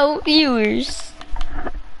got no viewers.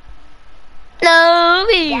 No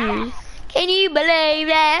viewers. Can you believe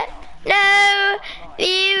that? No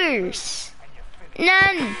viewers.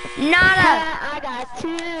 None. Nada. I got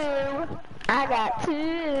two. I got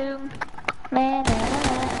two. Man,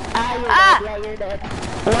 you're dead.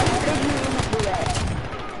 What did you even do that?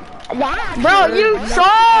 Bro, you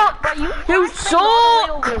suck! You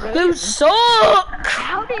suck! You suck!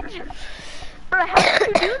 How did you? Bro, how did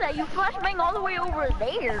you do that? You flashbang all the way over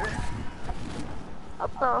there.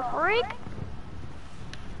 What the freak?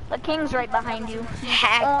 The king's right behind you.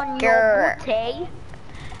 On your booty.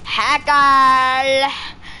 Hackle!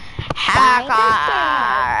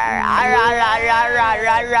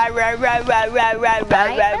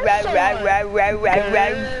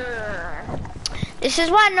 This is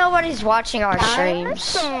why nobody's watching our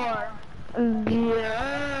streams.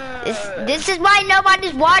 This is why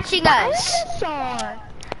nobody's watching us.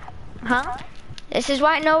 Huh? This is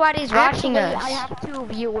why nobody's watching us. I have 2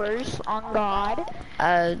 viewers on God.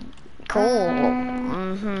 Cool.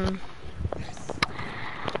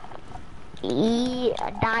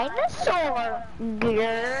 A dinosaur.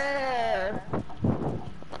 Grrr.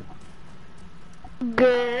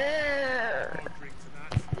 Grrr.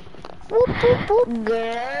 Whoop whoop whoop.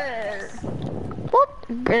 Grrr. Whoop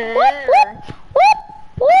grrr. Whoop whoop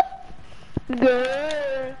whoop whoop.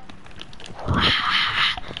 Grrr.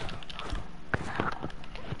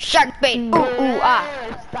 Shark bait. Ooh ooh ah.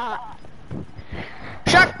 Stop.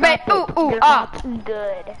 Shark bait. Ooh ooh ah.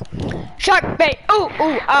 Good. Shark bait. Ooh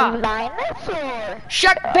ooh ah. Dinosaur.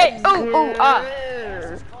 Shark bait. Ooh ooh ah.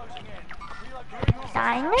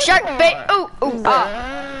 Dinosaur. Shark bait. Ooh ooh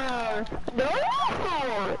ah.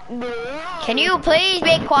 Can you please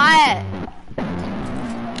be quiet?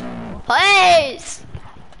 Please.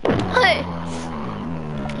 Please.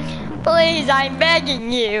 Please, I'm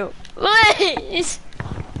begging you. Please.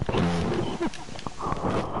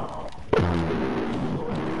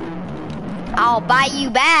 I'll buy you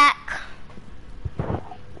back.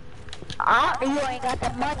 You ain't got the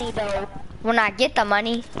money though. When I get the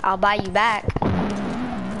money, I'll buy you back.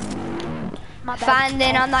 My bad. Fine,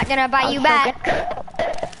 then I'm not gonna buy you back.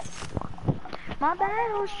 My bad,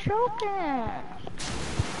 I was choking.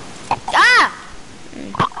 Ah!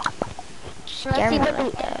 Let's see what the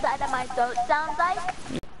inside of my throat sounds like.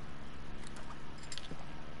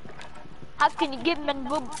 How can you give me a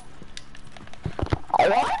boob?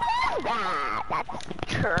 That's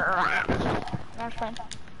trash. That's fine.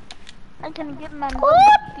 I can give my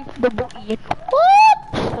the booty.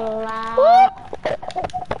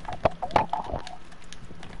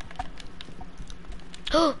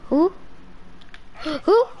 Who?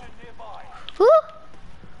 Who? Who?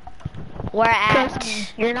 Where at?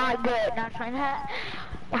 You're not good. Not trying to.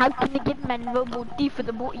 How can you get my booty for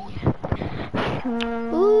the booty?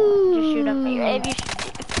 Ooh. Just shoot him. If you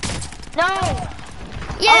no.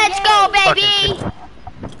 Yeah, let's go, baby.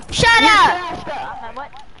 Shut up.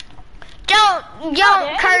 What?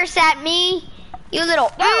 Don't curse at me, you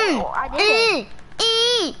little. I did.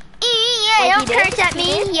 Yeah, don't curse at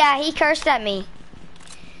me. Yeah, he cursed at me.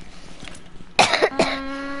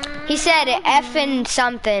 He said effing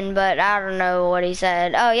something, but I don't know what he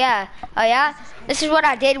said. Oh yeah. Oh yeah. This is what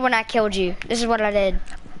I did when I killed you. This is what I did.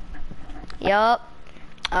 Yup.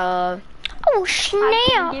 Oh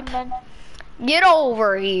snap! Get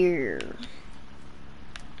over here.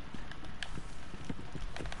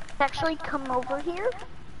 Actually, come over here.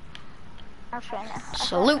 I'll try now.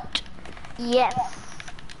 Salute. Yes.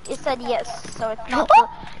 It said yes, so it's not.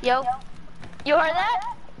 Yo, you heard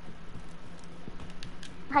that?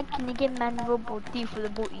 How can you get man booty for the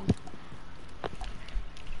booty?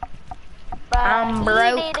 I'm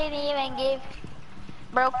broke. He didn't even give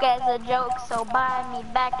broke as a joke, so buy me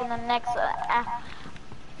back in the next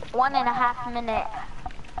 1.5 minutes,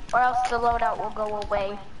 or else the loadout will go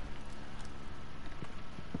away.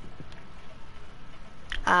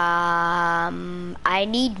 I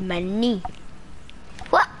need money.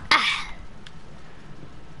 What?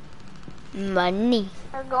 Money.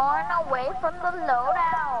 We're going away from the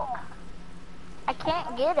loadout. I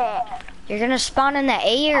can't get it. You're gonna spawn in the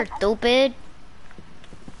air, stupid.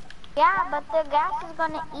 Yeah, but the gas is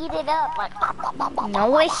gonna eat it up. Like,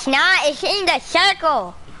 no, it's not. It's in the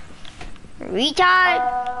circle. Retard.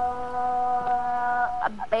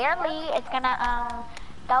 Barely. It's gonna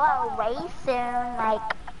go away soon. Like,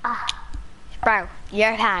 Bro,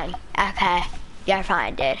 you're fine. Okay, you're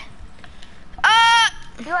fine, dude. I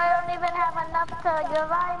don't even have enough to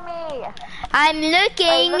revive me. I'm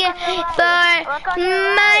looking for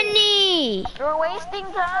money. You're wasting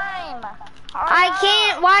time. I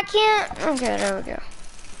can't. Why can't? Okay, there we go.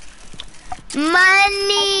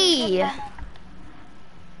 Money.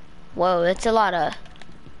 Whoa, that's a lot of.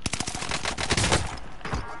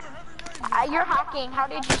 You're hacking. How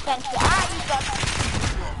did you sense that?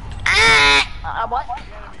 What?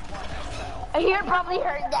 You probably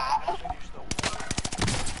heard that.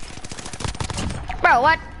 Bro,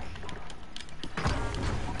 what?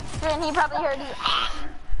 And he probably heard you.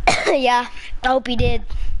 Yeah, I hope he did.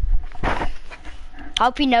 I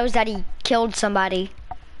hope he knows that he killed somebody.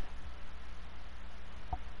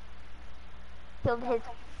 Killed his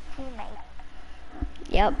teammate.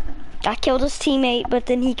 Yep, I killed his teammate, but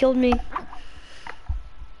then he killed me.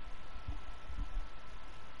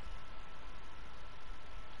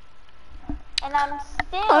 And I'm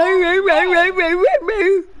still.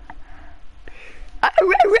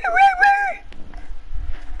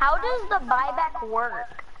 How does the buyback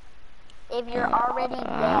work if you're already dead?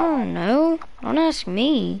 I don't know. Don't ask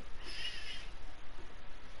me.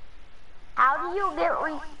 How do you get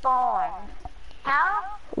respawned? How?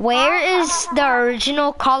 Where is the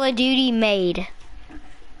original Call of Duty made?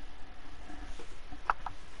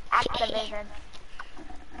 Activision.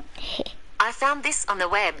 I found this on the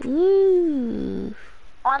web. Ooh.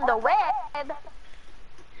 On the web?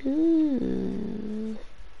 Ooh.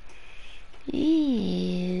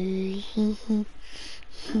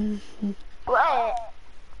 What?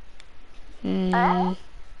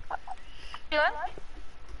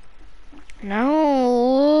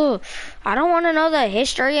 No, I don't want to know the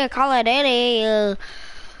history of Call of Duty.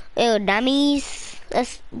 Ew, dummies.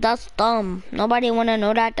 That's dumb. Nobody want to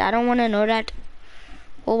know that. I don't want to know that.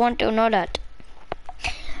 Who want to know that?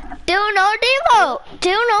 Two novos.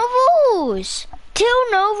 Two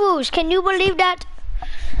novos. Can you believe that?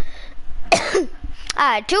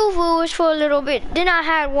 I had 2 views for a little bit. Then I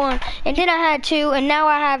had 1, and then I had 2, and now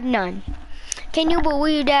I have none. Can you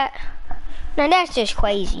believe that? Now that's just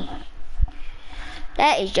crazy.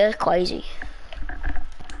 That is just crazy.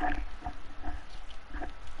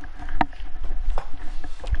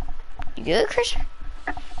 You good, Christian?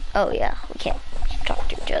 Oh yeah, we can't talk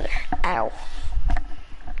to each other. Ow.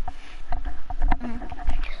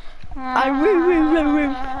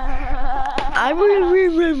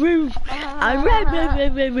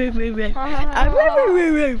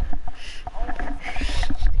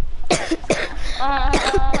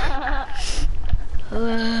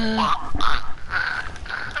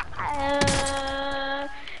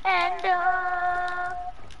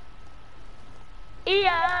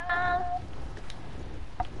 Yeah.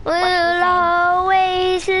 We'll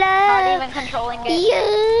always Not love even controlling it. you.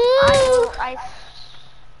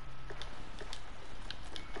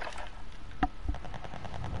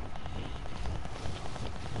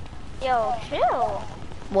 Yo, chill.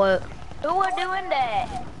 What? Who are doing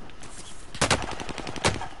that?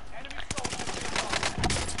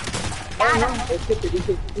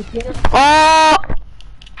 Oh!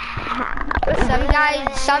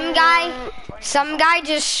 Some guy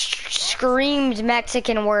just screamed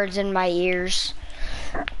Mexican words in my ears.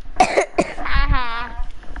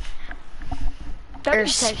 Or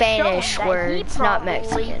Spanish words, not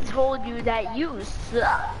Mexican. Told you that you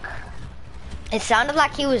suck. It sounded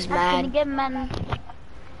like he was mad. Get men.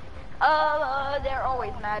 They're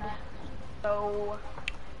always mad. So,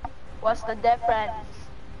 what's the difference?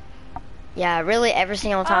 Yeah, really every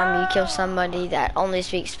single time you kill somebody that only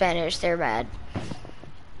speaks Spanish, they're mad.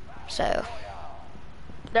 So.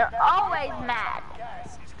 They're always mad.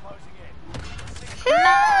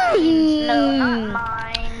 Mine. No, not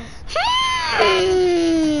mine.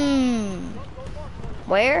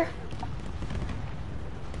 Where?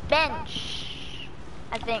 Bench.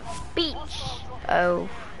 I think beach. Oh.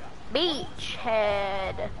 Beach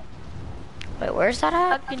head. Wait, where's that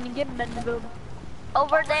How at? can you get men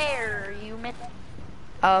over there? You miss.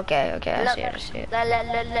 Oh, okay, I see it.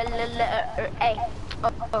 Hey.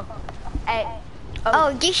 Hey.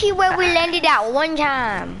 Oh, this is where we landed at one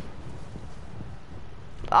time.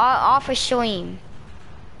 Off a stream.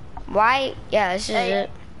 Right? Yeah, this is it.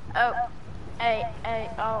 Oh. Hey,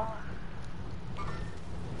 oh.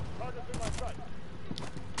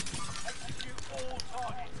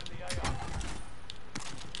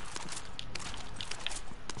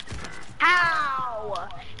 Ow!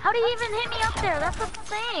 How did he even hit me up there? That's the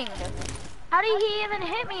thing. How did he even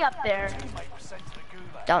hit me up there?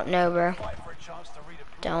 Don't know, bro.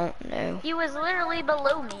 Don't know. He was literally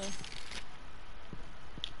below me.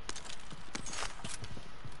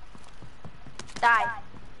 Die.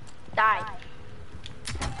 Die.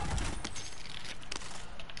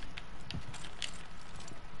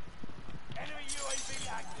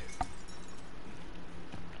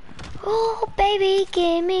 Oh, baby,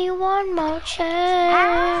 give me one more chance.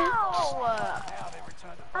 Ow!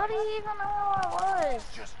 How do you even know who I was?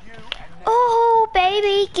 Oh,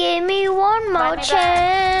 baby, give me one more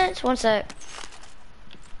chance. Just one sec.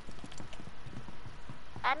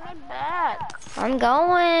 Add me back. I'm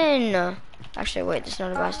going. Actually, wait, there's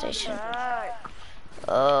not a buy station.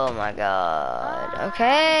 Oh my god.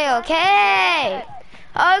 Okay, okay.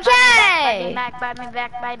 Buy me Okay. back, buy me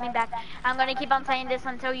back, buy me back. I'm gonna keep on saying this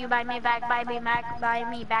until you buy me back, buy me back, buy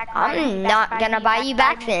me back. Buy me I'm back, not gonna me buy you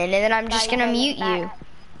back me then, and then I'm just buy gonna me mute back.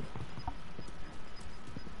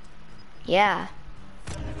 you. Yeah.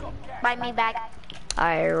 Buy me back.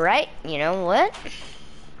 Alright, you know what?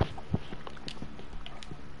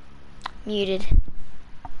 Muted.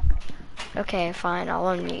 Okay, fine, I'll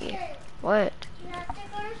unmute you. What? You have to go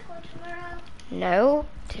to school tomorrow. No,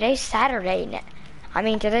 today's Saturday. I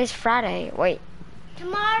mean, today's Friday. Wait,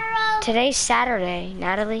 Tomorrow. today's Saturday,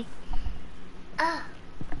 Natalie. Oh.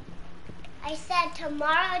 I said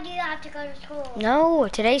tomorrow do you have to go to school? No,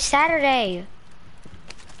 today's Saturday.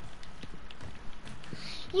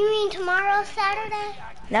 You mean tomorrow's Saturday?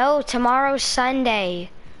 No, tomorrow's Sunday.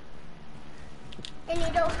 Then you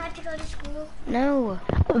don't have to go to school? No.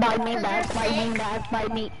 Buy me back, buy me back, buy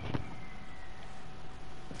me.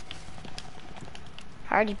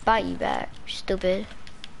 I already bought you back, stupid.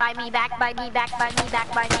 Buy me back, buy me back, buy me back,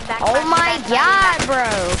 buy me back. buy Oh me my back, buy me god, bro.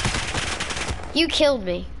 You killed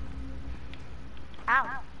me. back.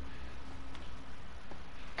 Ow.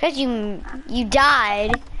 Cause you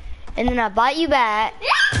died, and then I bought you back.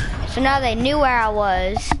 So now they knew where I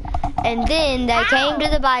was, and then they came to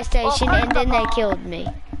the buy station, and then they killed me.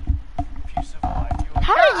 If you survive, you'll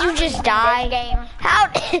How did you just die? Game. How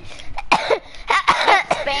did...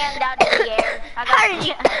 Spammed out in the air. How did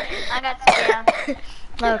you... I got spammed.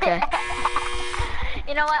 Okay.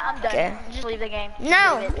 You know what? I'm done. Okay. Just leave the game.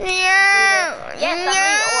 No. Leave it. No. Yes, I'm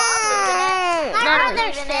leaving. My No.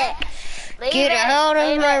 brother's sick. Leave Get it. out of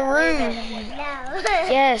Leave my it. room. Leave it. No.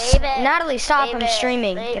 Yes. Leave it. Natalie, stop. Leave I'm it.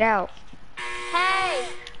 streaming. Leave- Get out. Hey,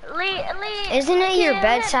 Lee. Isn't it your kill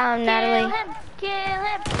bedtime, him, Natalie? Kill him. Kill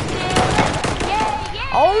him. Yeah, yeah.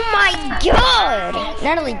 Oh my god.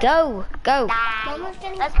 Natalie, go. Go. Mama's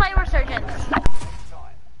gonna Let's play Resurgence.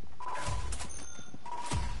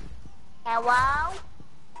 Hello?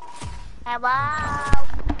 Hello?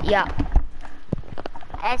 Yeah.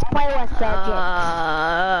 Let's play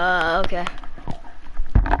Resurgence. Okay.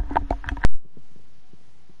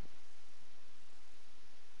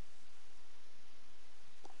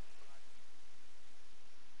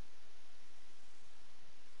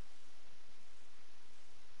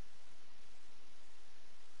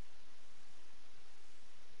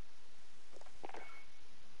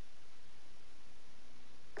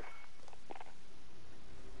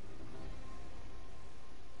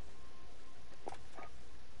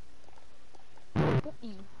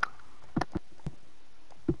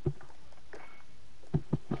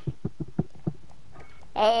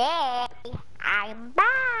 Hey, I'm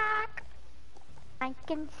back. I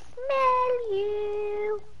can smell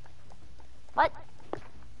you. What?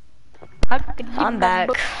 How could you I'm back.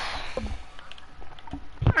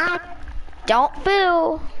 Don't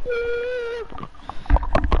boo.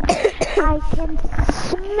 I can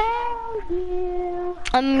smell you.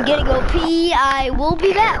 I'm gonna go pee. I will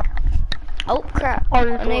be back. Oh crap.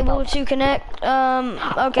 Unable to connect.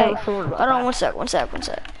 Okay. Hold on one sec. Alright,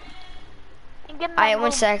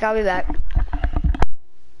 one sec. I'll be back.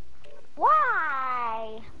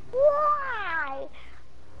 Why? Why?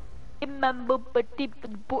 Remember, but deep for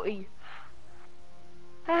the boy.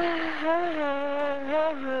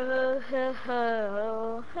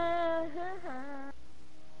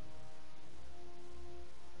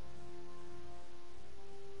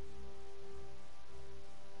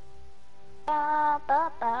 Bum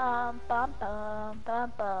bum bum bum bum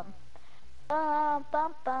bum bum. Bum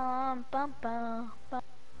bum bum bum bum bum.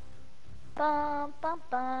 Bum bum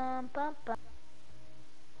bum bum bum.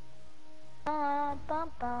 Bum bum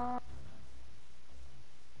bum.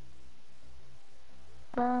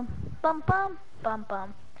 Bum bum bum bum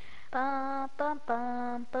bum. Bum bum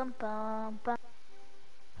bum bum bum bum.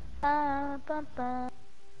 Bum bum bum.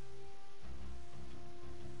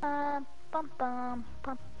 Bum bum bum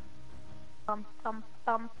bum. Bum bum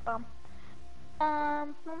bum bum.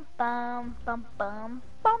 Bum bum bum bum bum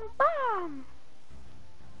bum bum.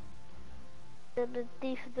 The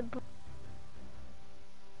thief the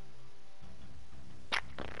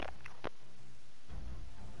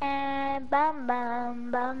and bum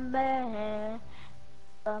bum bum bum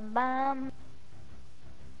bum bum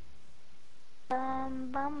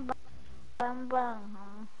bum bum bum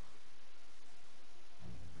bum.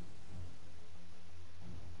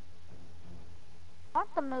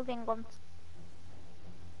 Not the moving ones.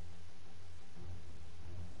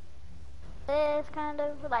 This kind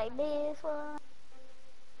of like this one.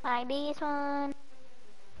 like this one.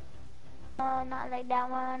 Not like that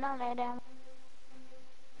one, not like that one.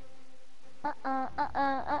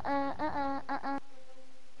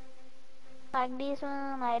 Like this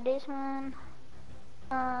one, like this one.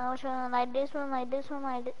 Which one? Like this one, like this one,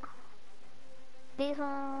 like this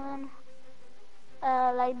one.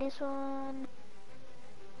 Like this one.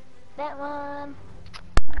 That one.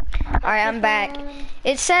 Alright, I'm back.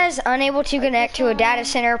 It says unable to connect to a data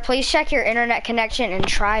center. Please check your internet connection and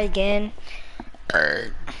try again.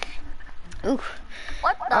 Ooh.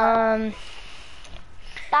 What the?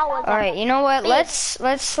 That was Alright, you know what? big- Let's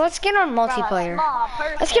get on multiplayer. Small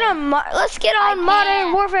person. Let's get on I Modern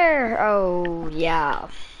can't. Warfare. Oh yeah.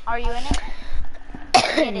 Are you in it?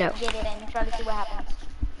 Get No. it, get it and try to see what happens.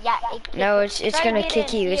 Yeah, No, it's try to gonna get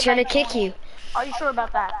kick in, you. see It's if I gonna can. kick you. Are you sure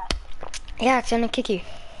about that? Yeah, it's gonna kick you.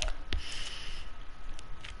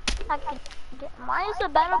 Mine is the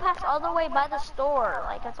battle pass all the way by the store.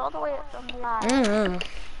 Like, it's all the way from the line. Mm-hmm.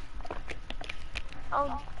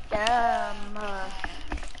 Oh, damn.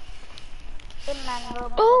 Hey, man,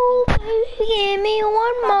 Oh, baby, give me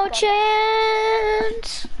one more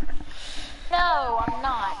chance. No, I'm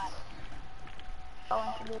not.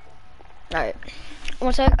 Going to be. Alright.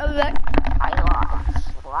 One sec. I'll be back. I lost.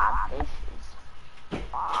 Wow, this is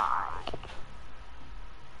fine.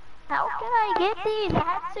 How can I get these? I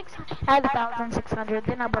had 600. I had 1,600.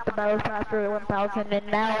 Then I bought the battle pass for 1,000, and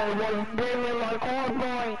now I won like 4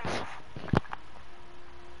 points.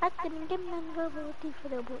 I can get my bubble tea for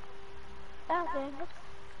the book.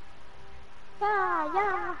 Yeah,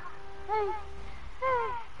 yeah. Hey, hey,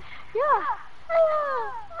 yeah,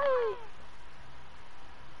 hey.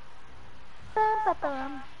 Bum, ba,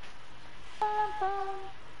 bum. Bum, bum.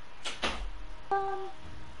 Bum.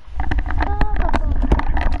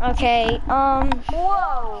 Okay.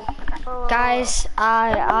 Whoa. Guys,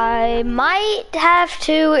 I might have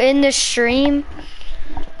to end the stream,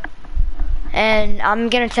 and I'm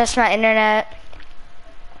gonna test my internet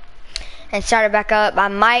and start it back up. I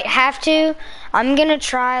might have to. I'm gonna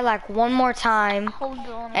try like one more time, Hold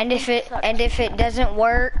on. and if it doesn't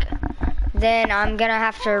work, then I'm gonna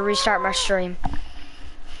have to restart my stream.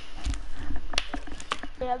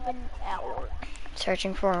 7 hours.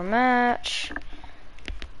 Searching for a match.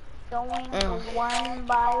 Going one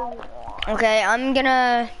by one. Okay, I'm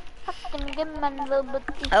gonna. I can get my little bit.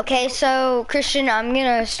 Okay, so Christian, I'm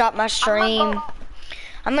gonna stop my stream.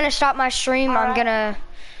 I'm gonna stop my stream. I'm gonna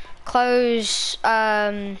close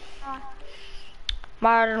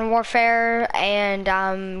Modern Warfare, and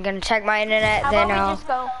I'm gonna check my internet. How Then about we I'll just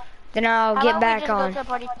go? get How back about we on. just go to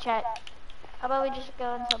party chat? How about we just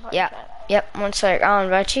go into party Yeah. chat? Yep. One sec. I'll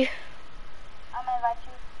invite you. I'm gonna invite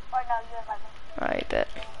you. Or no, you invite me. Alright, bet.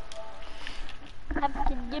 I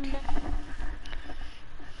can get me.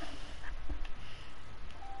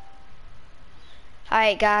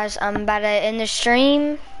 Alright, guys. I'm about to end the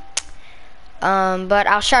stream. But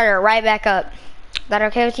I'll start it right back up. That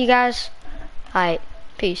okay with you guys? Alright.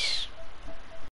 Peace.